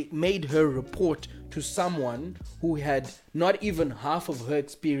then they made her report to someone who had not even half of her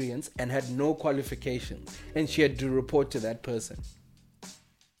experience and had no qualifications. And she had to report to that person.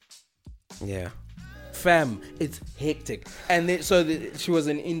 Yeah. Fam, it's hectic. And she was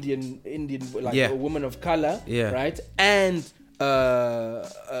an Indian, like a woman of color, right? And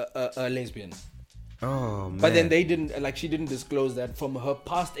a lesbian. Oh man. But then they didn't, like, she didn't disclose that from her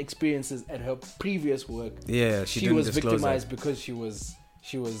past experiences at her previous work. Yeah, She didn't was disclose victimized that. because she was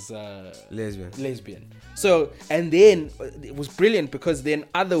Lesbian. So, and then it was brilliant because then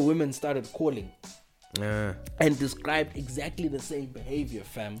other women started calling and described exactly the same behavior,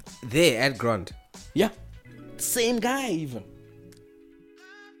 fam. There at Grant. Yeah, same guy even.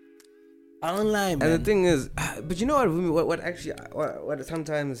 Online, man. And the thing is, but you know what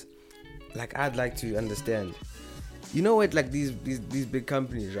sometimes, like, I'd like to understand. You know what, like these big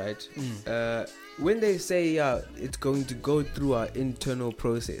companies, right? When they say it's going to go through our internal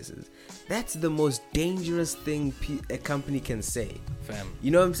processes, that's the most dangerous thing a company can say. Fam.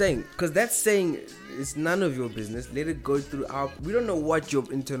 You know what I'm saying? Because that's saying it's none of your business. Let it go through our. We don't know what your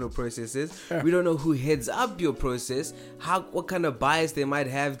internal process is. Yeah. We don't know who heads up your process. What kind of bias they might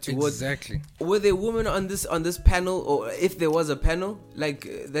have towards. Exactly. Were there women on this panel, or if there was a panel like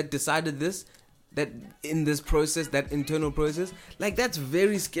that decided this? That in this process, that internal process, like, that's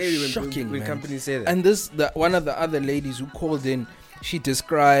very scary when companies say that. And one of the other ladies who called in, she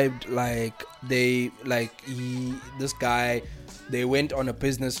described this guy, they went on a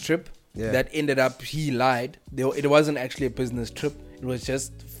business trip that ended up, he lied. It wasn't actually a business trip. It was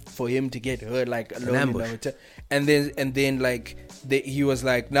just for him to get her, like, alone in the hotel. And then like he was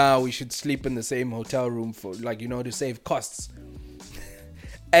like, "Nah, we should sleep in the same hotel room for, like, to save costs."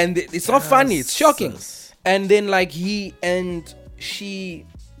 And it's not funny, it's shocking. And then like he and she,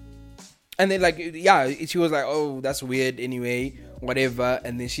 and then like, she was like, "Oh, that's weird anyway, whatever."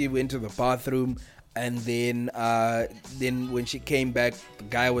 And then she went to the bathroom, and then when she came back, the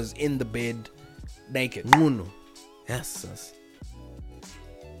guy was in the bed naked. No. Yes.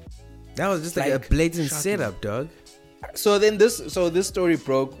 That was just like a blatant setup, dog. So then this story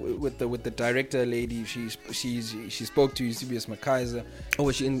broke with the director lady. She spoke to Eusebius McKaiser. Oh,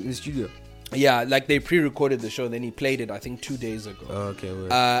 was she in the studio? Yeah, like they pre-recorded the show, then he played it, I think 2 days ago. Oh, okay.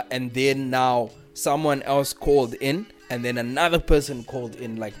 And then now someone else called in, and then another person called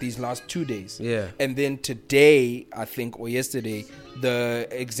in, like, these last 2 days. Yeah. And then today, I think, or yesterday, the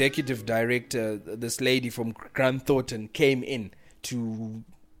executive director, this lady from Grant Thornton, came in to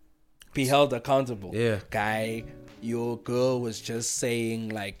be held accountable. Yeah. Guy, your girl was just saying,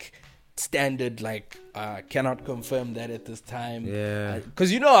 like, standard, like, cannot confirm that at this time. Yeah.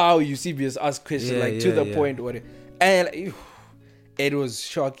 Because you know how Eusebius asks questions, to the point. And it was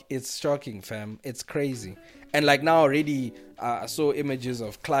it's shocking, fam. It's crazy. And like now already, I saw images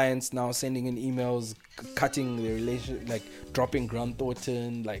of clients now sending in emails, cutting the relation, like dropping Grant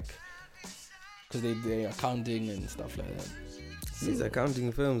Thornton, like, because they're accounting and stuff like that. These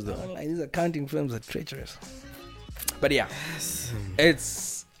accounting firms, though. These accounting firms are treacherous. But yeah,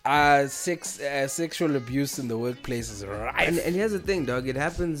 it's sexual abuse in the workplace is rife. And here's the thing, dog. It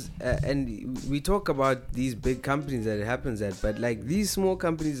happens, and we talk about these big companies that it happens at, but like these small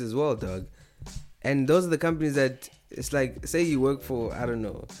companies as well, dog. And those are the companies that, it's like, say you work for, I don't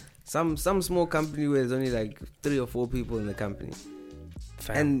know, some small company where there's only like 3 or 4 people in the company.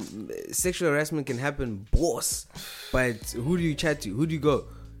 Fam. And sexual harassment can happen, boss. But who do you chat to? Who do you go?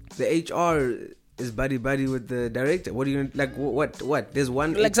 The HR is buddy with the director. What do you, like, what? There's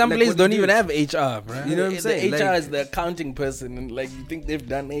one, like, some places don't even have HR, bro. You know what I'm saying? The HR like, is the accounting person, and like, you think they've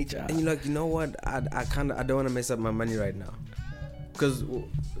done HR. And you're like, you know what? I don't want to mess up my money right now, because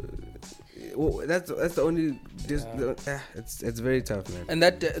that's the only. It's very tough, man. And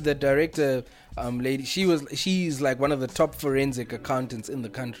that the director lady, she's like one of the top forensic accountants in the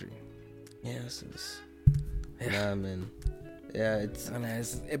country. Yes. Nah, man. Yeah,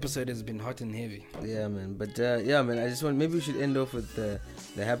 this episode has been hot and heavy. Yeah, man. But man, I just maybe we should end off with the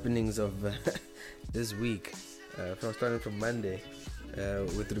happenings of this week, starting from Monday,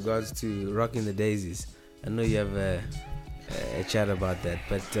 with regards to Rocking the Daisies. I know you have a chat about that,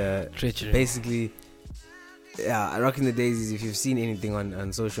 but basically, Rocking the Daisies, if you've seen anything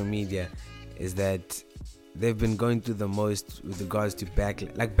on social media, is that they've been going through the most with regards to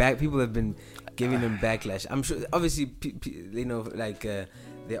backlash. Like, people have been giving them backlash. I'm sure, obviously,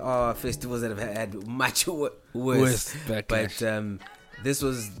 there are festivals that have had much worse backlash. But this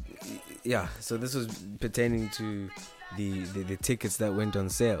was pertaining to the tickets that went on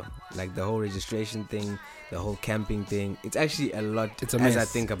sale, like the whole registration thing, the whole camping thing. It's actually a lot. It's a mess. As I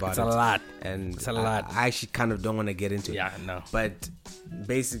think about it. It's a lot. And it's a lot. I actually kind of don't want to get into it. Yeah, no. But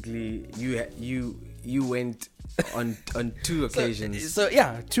basically, you went on 2 occasions. So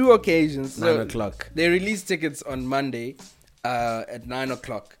 2 occasions. 9 o'clock. They released tickets on Monday at 9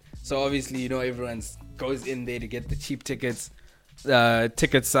 o'clock. So obviously, everyone goes in there to get the cheap tickets.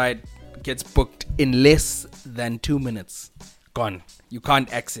 Ticket site gets booked in less than 2 minutes. gone. You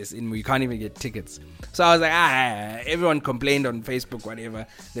can't access in. You can't even get tickets. So I was like, everyone complained on Facebook, whatever.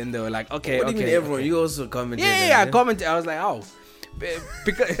 Then they were like, okay, what do you mean everyone? Okay. You also commented. Yeah, I commented. I was like, oh.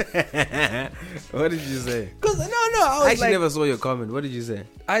 Because what did you say? Because no, I was actually never saw your comment. What did you say?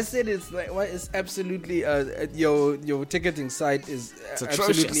 I said it's like it's absolutely your ticketing site is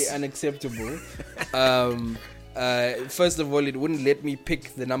absolutely unacceptable. First of all, it wouldn't let me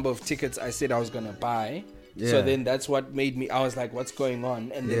pick the number of tickets I said I was gonna buy. Yeah. So then that's what made me. I was like, "What's going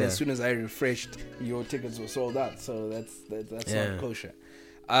on?" And then as soon as I refreshed, your tickets were sold out. So that's not kosher.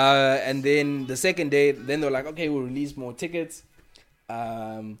 And then the second day, then they were like, "Okay, we'll release more tickets."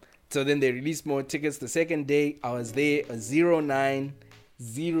 So then they released more tickets. The second day, I was there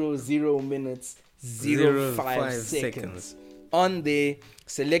 09:00 minutes 05 seconds. On there,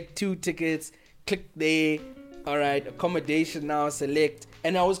 select 2 tickets, click there. All right, accommodation now, select.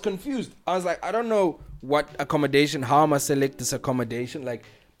 And I was confused. I was like, I don't know what accommodation, how am I select this accommodation? Like,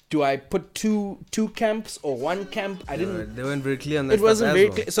 do I put two camps or 1 camp? I didn't. They weren't very clear on that. It wasn't very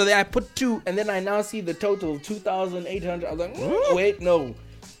clear. So then I put 2, and then I now see the total 2,800. I was like, wait, no.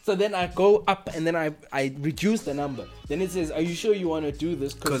 So then I go up, and then I reduce the number. Then it says, "Are you sure you want to do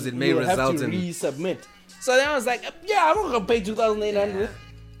this? Because it may result in resubmit." So then I was like, "Yeah, I'm not gonna pay 2,800."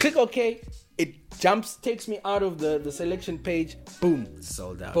 Click OK. It takes me out of the selection page. Boom,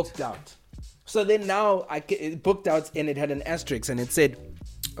 sold out. Booked out. So then now it booked out, and it had an asterisk, and it said,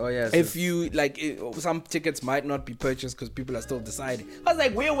 "Oh yeah, if you like, some tickets might not be purchased because people are still deciding." I was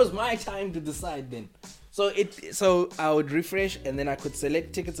like, where was my time to decide then? So I would refresh, and then I could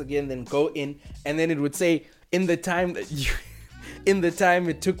select tickets again, then go in, and then it would say in the time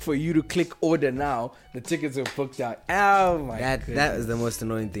it took for you to click order now, the tickets are booked out. Oh my god, that is the most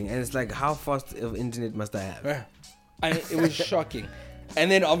annoying thing. And it's like, how fast of internet must I have? It was shocking. And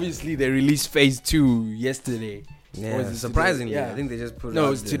then obviously they released phase 2 yesterday. Yeah, surprisingly, I think they just put it out.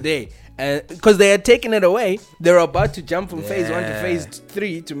 No, it's today. Because they had taken it away. They're about to jump from phase 1 to phase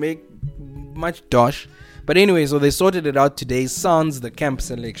 3 to make much dosh. But anyway, so they sorted it out today. Sans the camp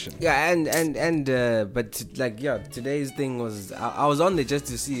selection. Yeah, but today's thing was I was on there just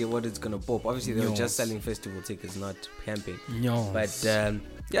to see what it's gonna pop. Obviously, they were just selling festival tickets, not camping. But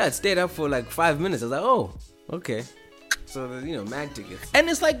it stayed up for like 5 minutes. I was like, oh, okay. So mad tickets. And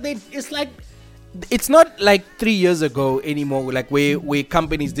it's not like 3 years ago anymore, like where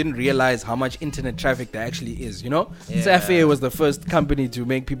companies didn't realize how much internet traffic there actually is, Zafir was the first company to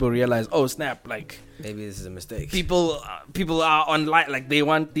make people realize, oh snap, like maybe this is a mistake. People are online, like they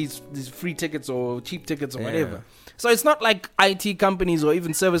want these free tickets or cheap tickets or whatever. So it's not like IT companies or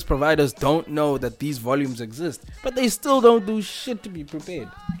even service providers don't know that these volumes exist, but they still don't do shit to be prepared.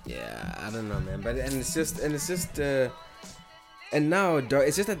 Yeah, I don't know, man. But and now, dog,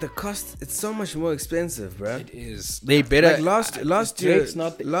 it's just that the cost, it's so much more expensive, bro. It is. They better. Like last year,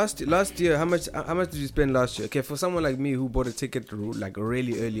 how much did you spend last year? Okay, for someone like me who bought a ticket like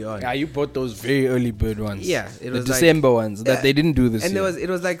really early on. Yeah, you bought those very early bird ones. Yeah, it was December ones that they didn't do this and year. it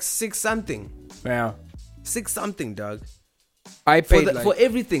was like 6 something. Yeah. 6 something, dog. I paid for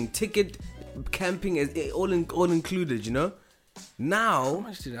everything, ticket, camping, all included, Now, how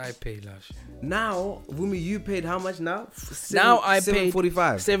much did I pay last year? Now, Wumi, you paid how much now? I paid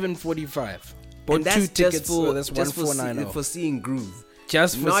 $745. $745. And that's 2 tickets, so that's $1,490 for seeing Groove.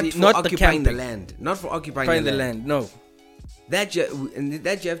 Just for not occupying the land. Not for occupying the land. No. That you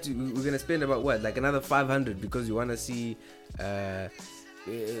have to. We're gonna spend about what, like another $500 because you want to see the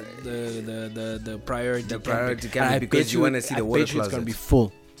priority camping because you want to see the water closet. It's gonna be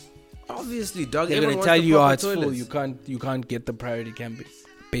full. Obviously, dog. They're gonna tell you it's full. You can't get the priority camping.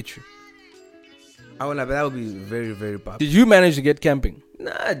 Bet you. But that would be very, very popular. Did you manage to get camping?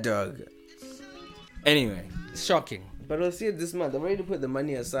 Nah, dog. Anyway, it's shocking. But we'll see it this month. I'm ready to put the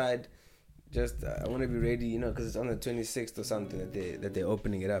money aside. Just I want to be ready, because it's on the 26th or something that they're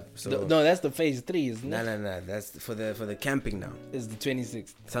opening it up. So no, that's the phase 3, isn't it? No. That's for the camping now. It's the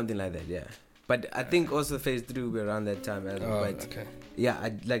 26th, something like that. Yeah. But I think also phase 3 will be around that time. Okay. Yeah,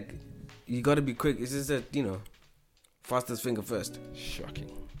 you got to be quick. It's just that fastest finger first. Shocking.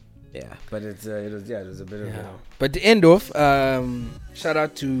 Yeah, but it was a bit of. But to end off, shout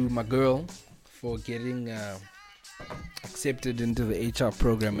out to my girl for getting accepted into the HR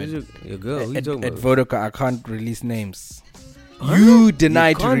program. Your girl? Who you talking at about? Vodacom. I can't release names You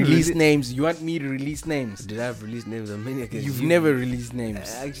denied to can't release release- names. You want me to release names? Did I have released names on many occasions? You've never released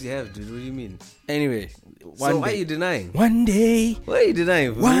names. I actually have, dude. What do you mean? Anyway, So why are you denying? One day. Why are you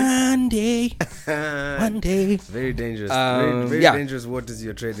denying? One day. One day. Very dangerous. Very yeah. dangerous waters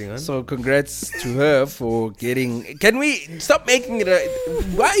you're trading on. So congrats to her for getting. Can we stop making it?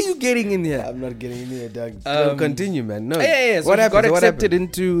 Why are you getting in here? I'm not getting in here, Doug. Continue, man. No. Yeah. So what she happened? got What accepted happened?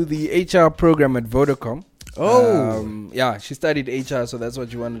 into the HR program at Vodacom. Oh. Yeah, she studied HR, so that's what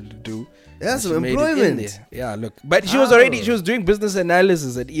she wanted to do. That's And some she made it in employment. there. Yeah, look, but she was doing business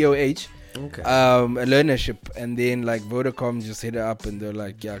analysis at EOH. Okay. A learnership, and then like Vodacom just hit her up and they're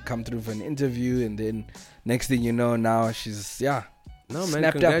like, yeah, come through for an interview, and then next thing you know, now she's No, man.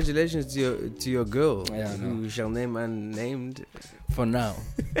 snapped up. Congratulations to your girl. Yeah, I know. Who shall name unnamed. For now.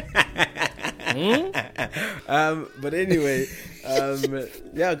 But anyway,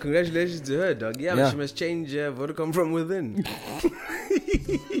 yeah, congratulations to her, dog. Yeah, Yeah. she must change Vodacom from within.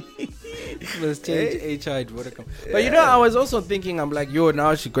 Let's change HR at Vodacom. But you know, I was also thinking, I'm like, yo,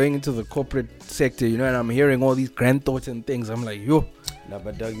 now she's going into the corporate sector, you know, and I'm hearing all these grand thoughts and things. I'm like, yo. No,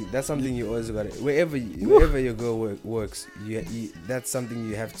 but dog, that's something you always got. Wherever your girl works, you that's something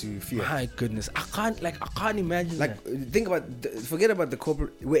you have to fear. My goodness, I can't imagine. Like, that. think about, forget about the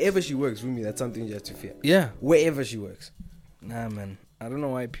corporate. Wherever she works, Rumi, that's something you have to fear. Yeah, Wherever she works. nah, man. I don't know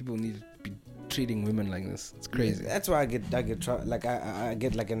why people need to be treating women like this. It's crazy. That's why I get like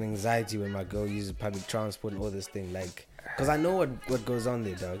an anxiety when my girl uses public transport and all this thing, like, because I know what goes on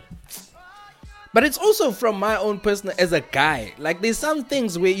there, dog. But it's also from my own personal, as a guy. Like, there's some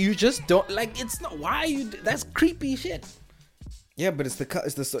things where you just don't like. It's not why you. That's creepy shit. Yeah, but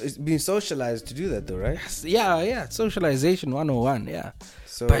it's being socialized to do that, though, right? Yeah. Socialization 101. Yeah.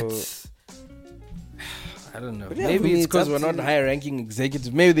 So, But I don't know. But yeah, Maybe for me, it's it's because up we're to not you. high-ranking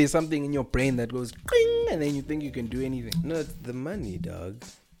executives. Maybe there's something in your brain that goes cling, and then you think you can do anything. no, it's the money, dog.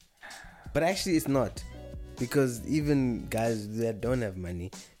 But actually, it's not, because even guys that don't have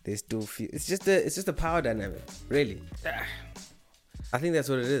money, they still feel it's just a power dynamic, really. I think that's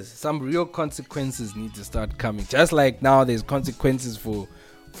what it is. Some real consequences need to start coming. Just like now, there's consequences for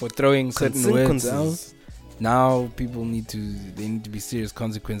throwing certain words out. Now people need to be serious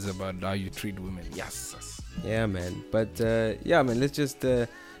consequences about how you treat women. Yes. Yeah, man. But yeah, man. Let's just maybe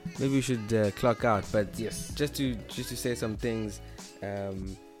we should clock out. But Yes. just to say some things.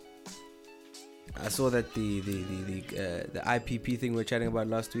 I saw that the IPP thing we were chatting about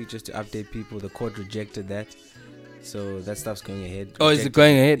last week. Just to update people, the court rejected that, so that stuff's going ahead. Oh, is it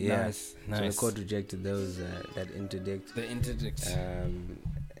going ahead? Yeah. Nice. So the court rejected those that interdict. The interdicts.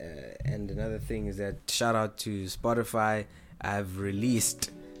 And another thing is that shout out to Spotify. I've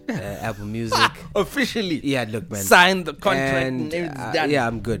released Apple Music Officially. Yeah, look, man. Signed the contract And, and it's done. yeah,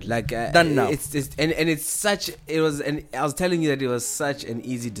 I'm good. Like Done now. I was telling you that it was such an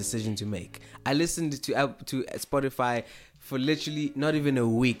easy decision to make. I listened to Spotify for literally not even a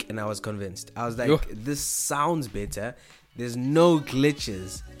week, and I was convinced. I was like, Yo. this sounds better. There's no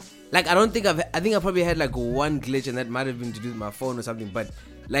glitches. Like, I think I probably had like one glitch, and that might have been to do with my phone or something. But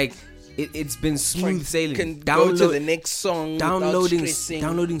like, it's been smooth sailing. Can go to the next song. Downloading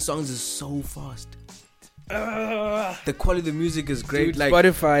Downloading. songs is so fast. The quality of the music is great. Dude, like,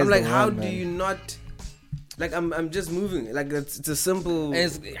 Spotify is I'm like, the how one, do man. you not? Like, I'm just moving. Like, it's a simple.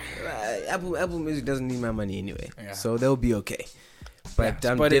 Apple Music doesn't need my money anyway, Yeah. so they'll be okay. But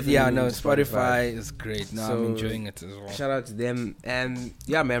I'm Spotify, definitely Spotify is great. No, So, I'm enjoying it as well. Shout out to them. And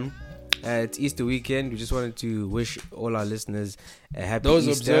yeah, man, it's Easter weekend. We just wanted to wish all our listeners a happy Those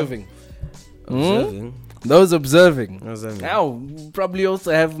Easter. observing. Observing. Those observing. What's that mean? Now, we probably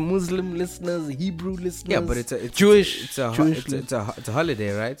also have Muslim listeners, Hebrew listeners. Yeah, but it's Jewish. It's a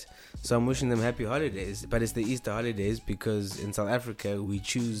holiday, right? So I'm wishing them happy holidays. But it's the Easter holidays because in South Africa we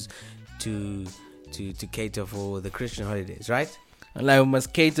choose to cater for the Christian holidays, right? Like, we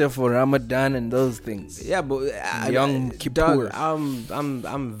must cater for Ramadan and those things. Yeah, but Yom Kippur. dog,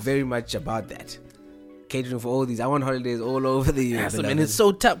 I'm very much about that. Catering for all these. I want holidays all over the year. And it's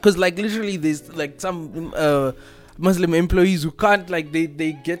so tough because, like, literally, there's like some Muslim employees who can't, like, they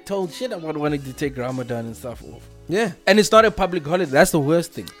get told shit about wanting to take Ramadan and stuff off. Yeah, And it's not a public holiday. That's the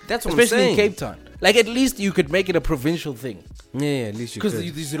worst thing. that's what Especially I'm in saying. Cape Town. Like, at least you could make it a provincial thing. Yeah, at least you Because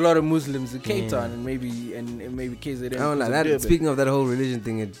could. there's a lot of Muslims in Cape Yeah. Town and maybe KZN. I don't know, because of that, Durban. speaking of that whole religion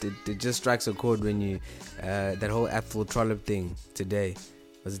thing, it just strikes a chord when you that whole Athol Trollop thing today.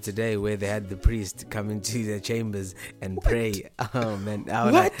 Was it today where they had the priest come into their chambers and pray? Oh man,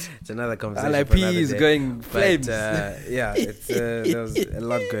 What? It's another conversation. LIP for another is day. going But, flames. yeah, it's there was a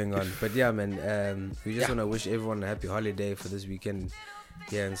lot going on. But yeah, man, we just want to wish everyone a happy holiday for this weekend.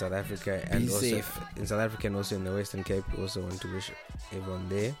 here in South Africa, and Be also safe. in South Africa and also in the Western Cape. We also want to wish everyone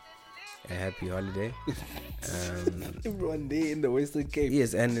there a happy holiday. Everyone there in the Western Cape.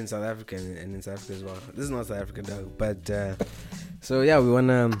 Yes, and in South Africa and in South Africa as well. This is not South African dog, but so yeah, we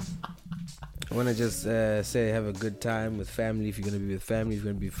wanna just say have a good time with family. If you're gonna be with family, if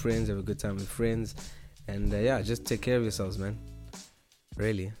you're gonna be with friends, have a good time with friends, and yeah, just take care of yourselves, man.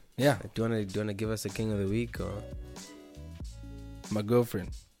 Really. Yeah. Do you wanna give us a king of the week or My girlfriend.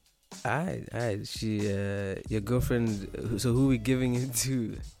 Alright, she your girlfriend. So who we giving it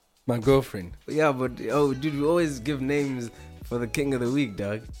to? My girlfriend. Yeah, but dude, we always give names for the king of the week,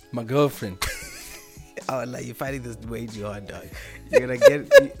 dog. My girlfriend. Oh, like you're fighting this way too hard, dog. You're gonna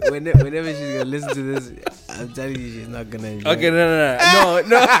get whenever she's gonna listen to this. I'm telling you, she's not gonna enjoy. Okay, it.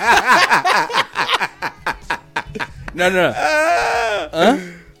 no. Huh?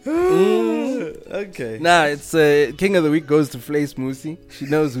 Okay. Nah, it's King of the Week goes to Flay Smoothie. She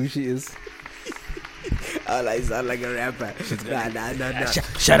knows who she is. Oh, like sound like a rapper. Nah.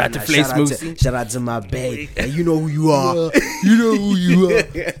 Shout out to Flay Smoothie. Shout out to my babe. You know who you are. You know who you are.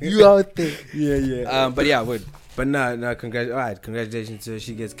 You out there. Yeah. But yeah, wait. But no. Congratulations to her.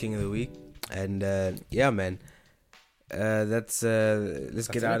 She gets King of the Week. And yeah, man. Let's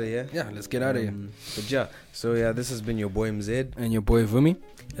get out of here. Yeah, let's get out of here. But yeah, so yeah, this has been your boy Mzed. And your boy Vumi.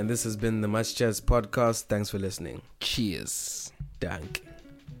 And this has been the Much Chess Podcast. Thanks for listening. Cheers. Dank.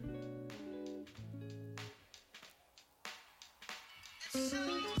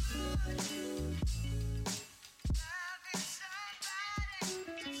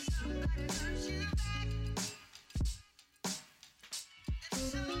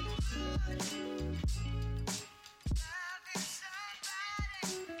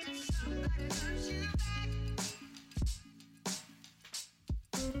 Somebody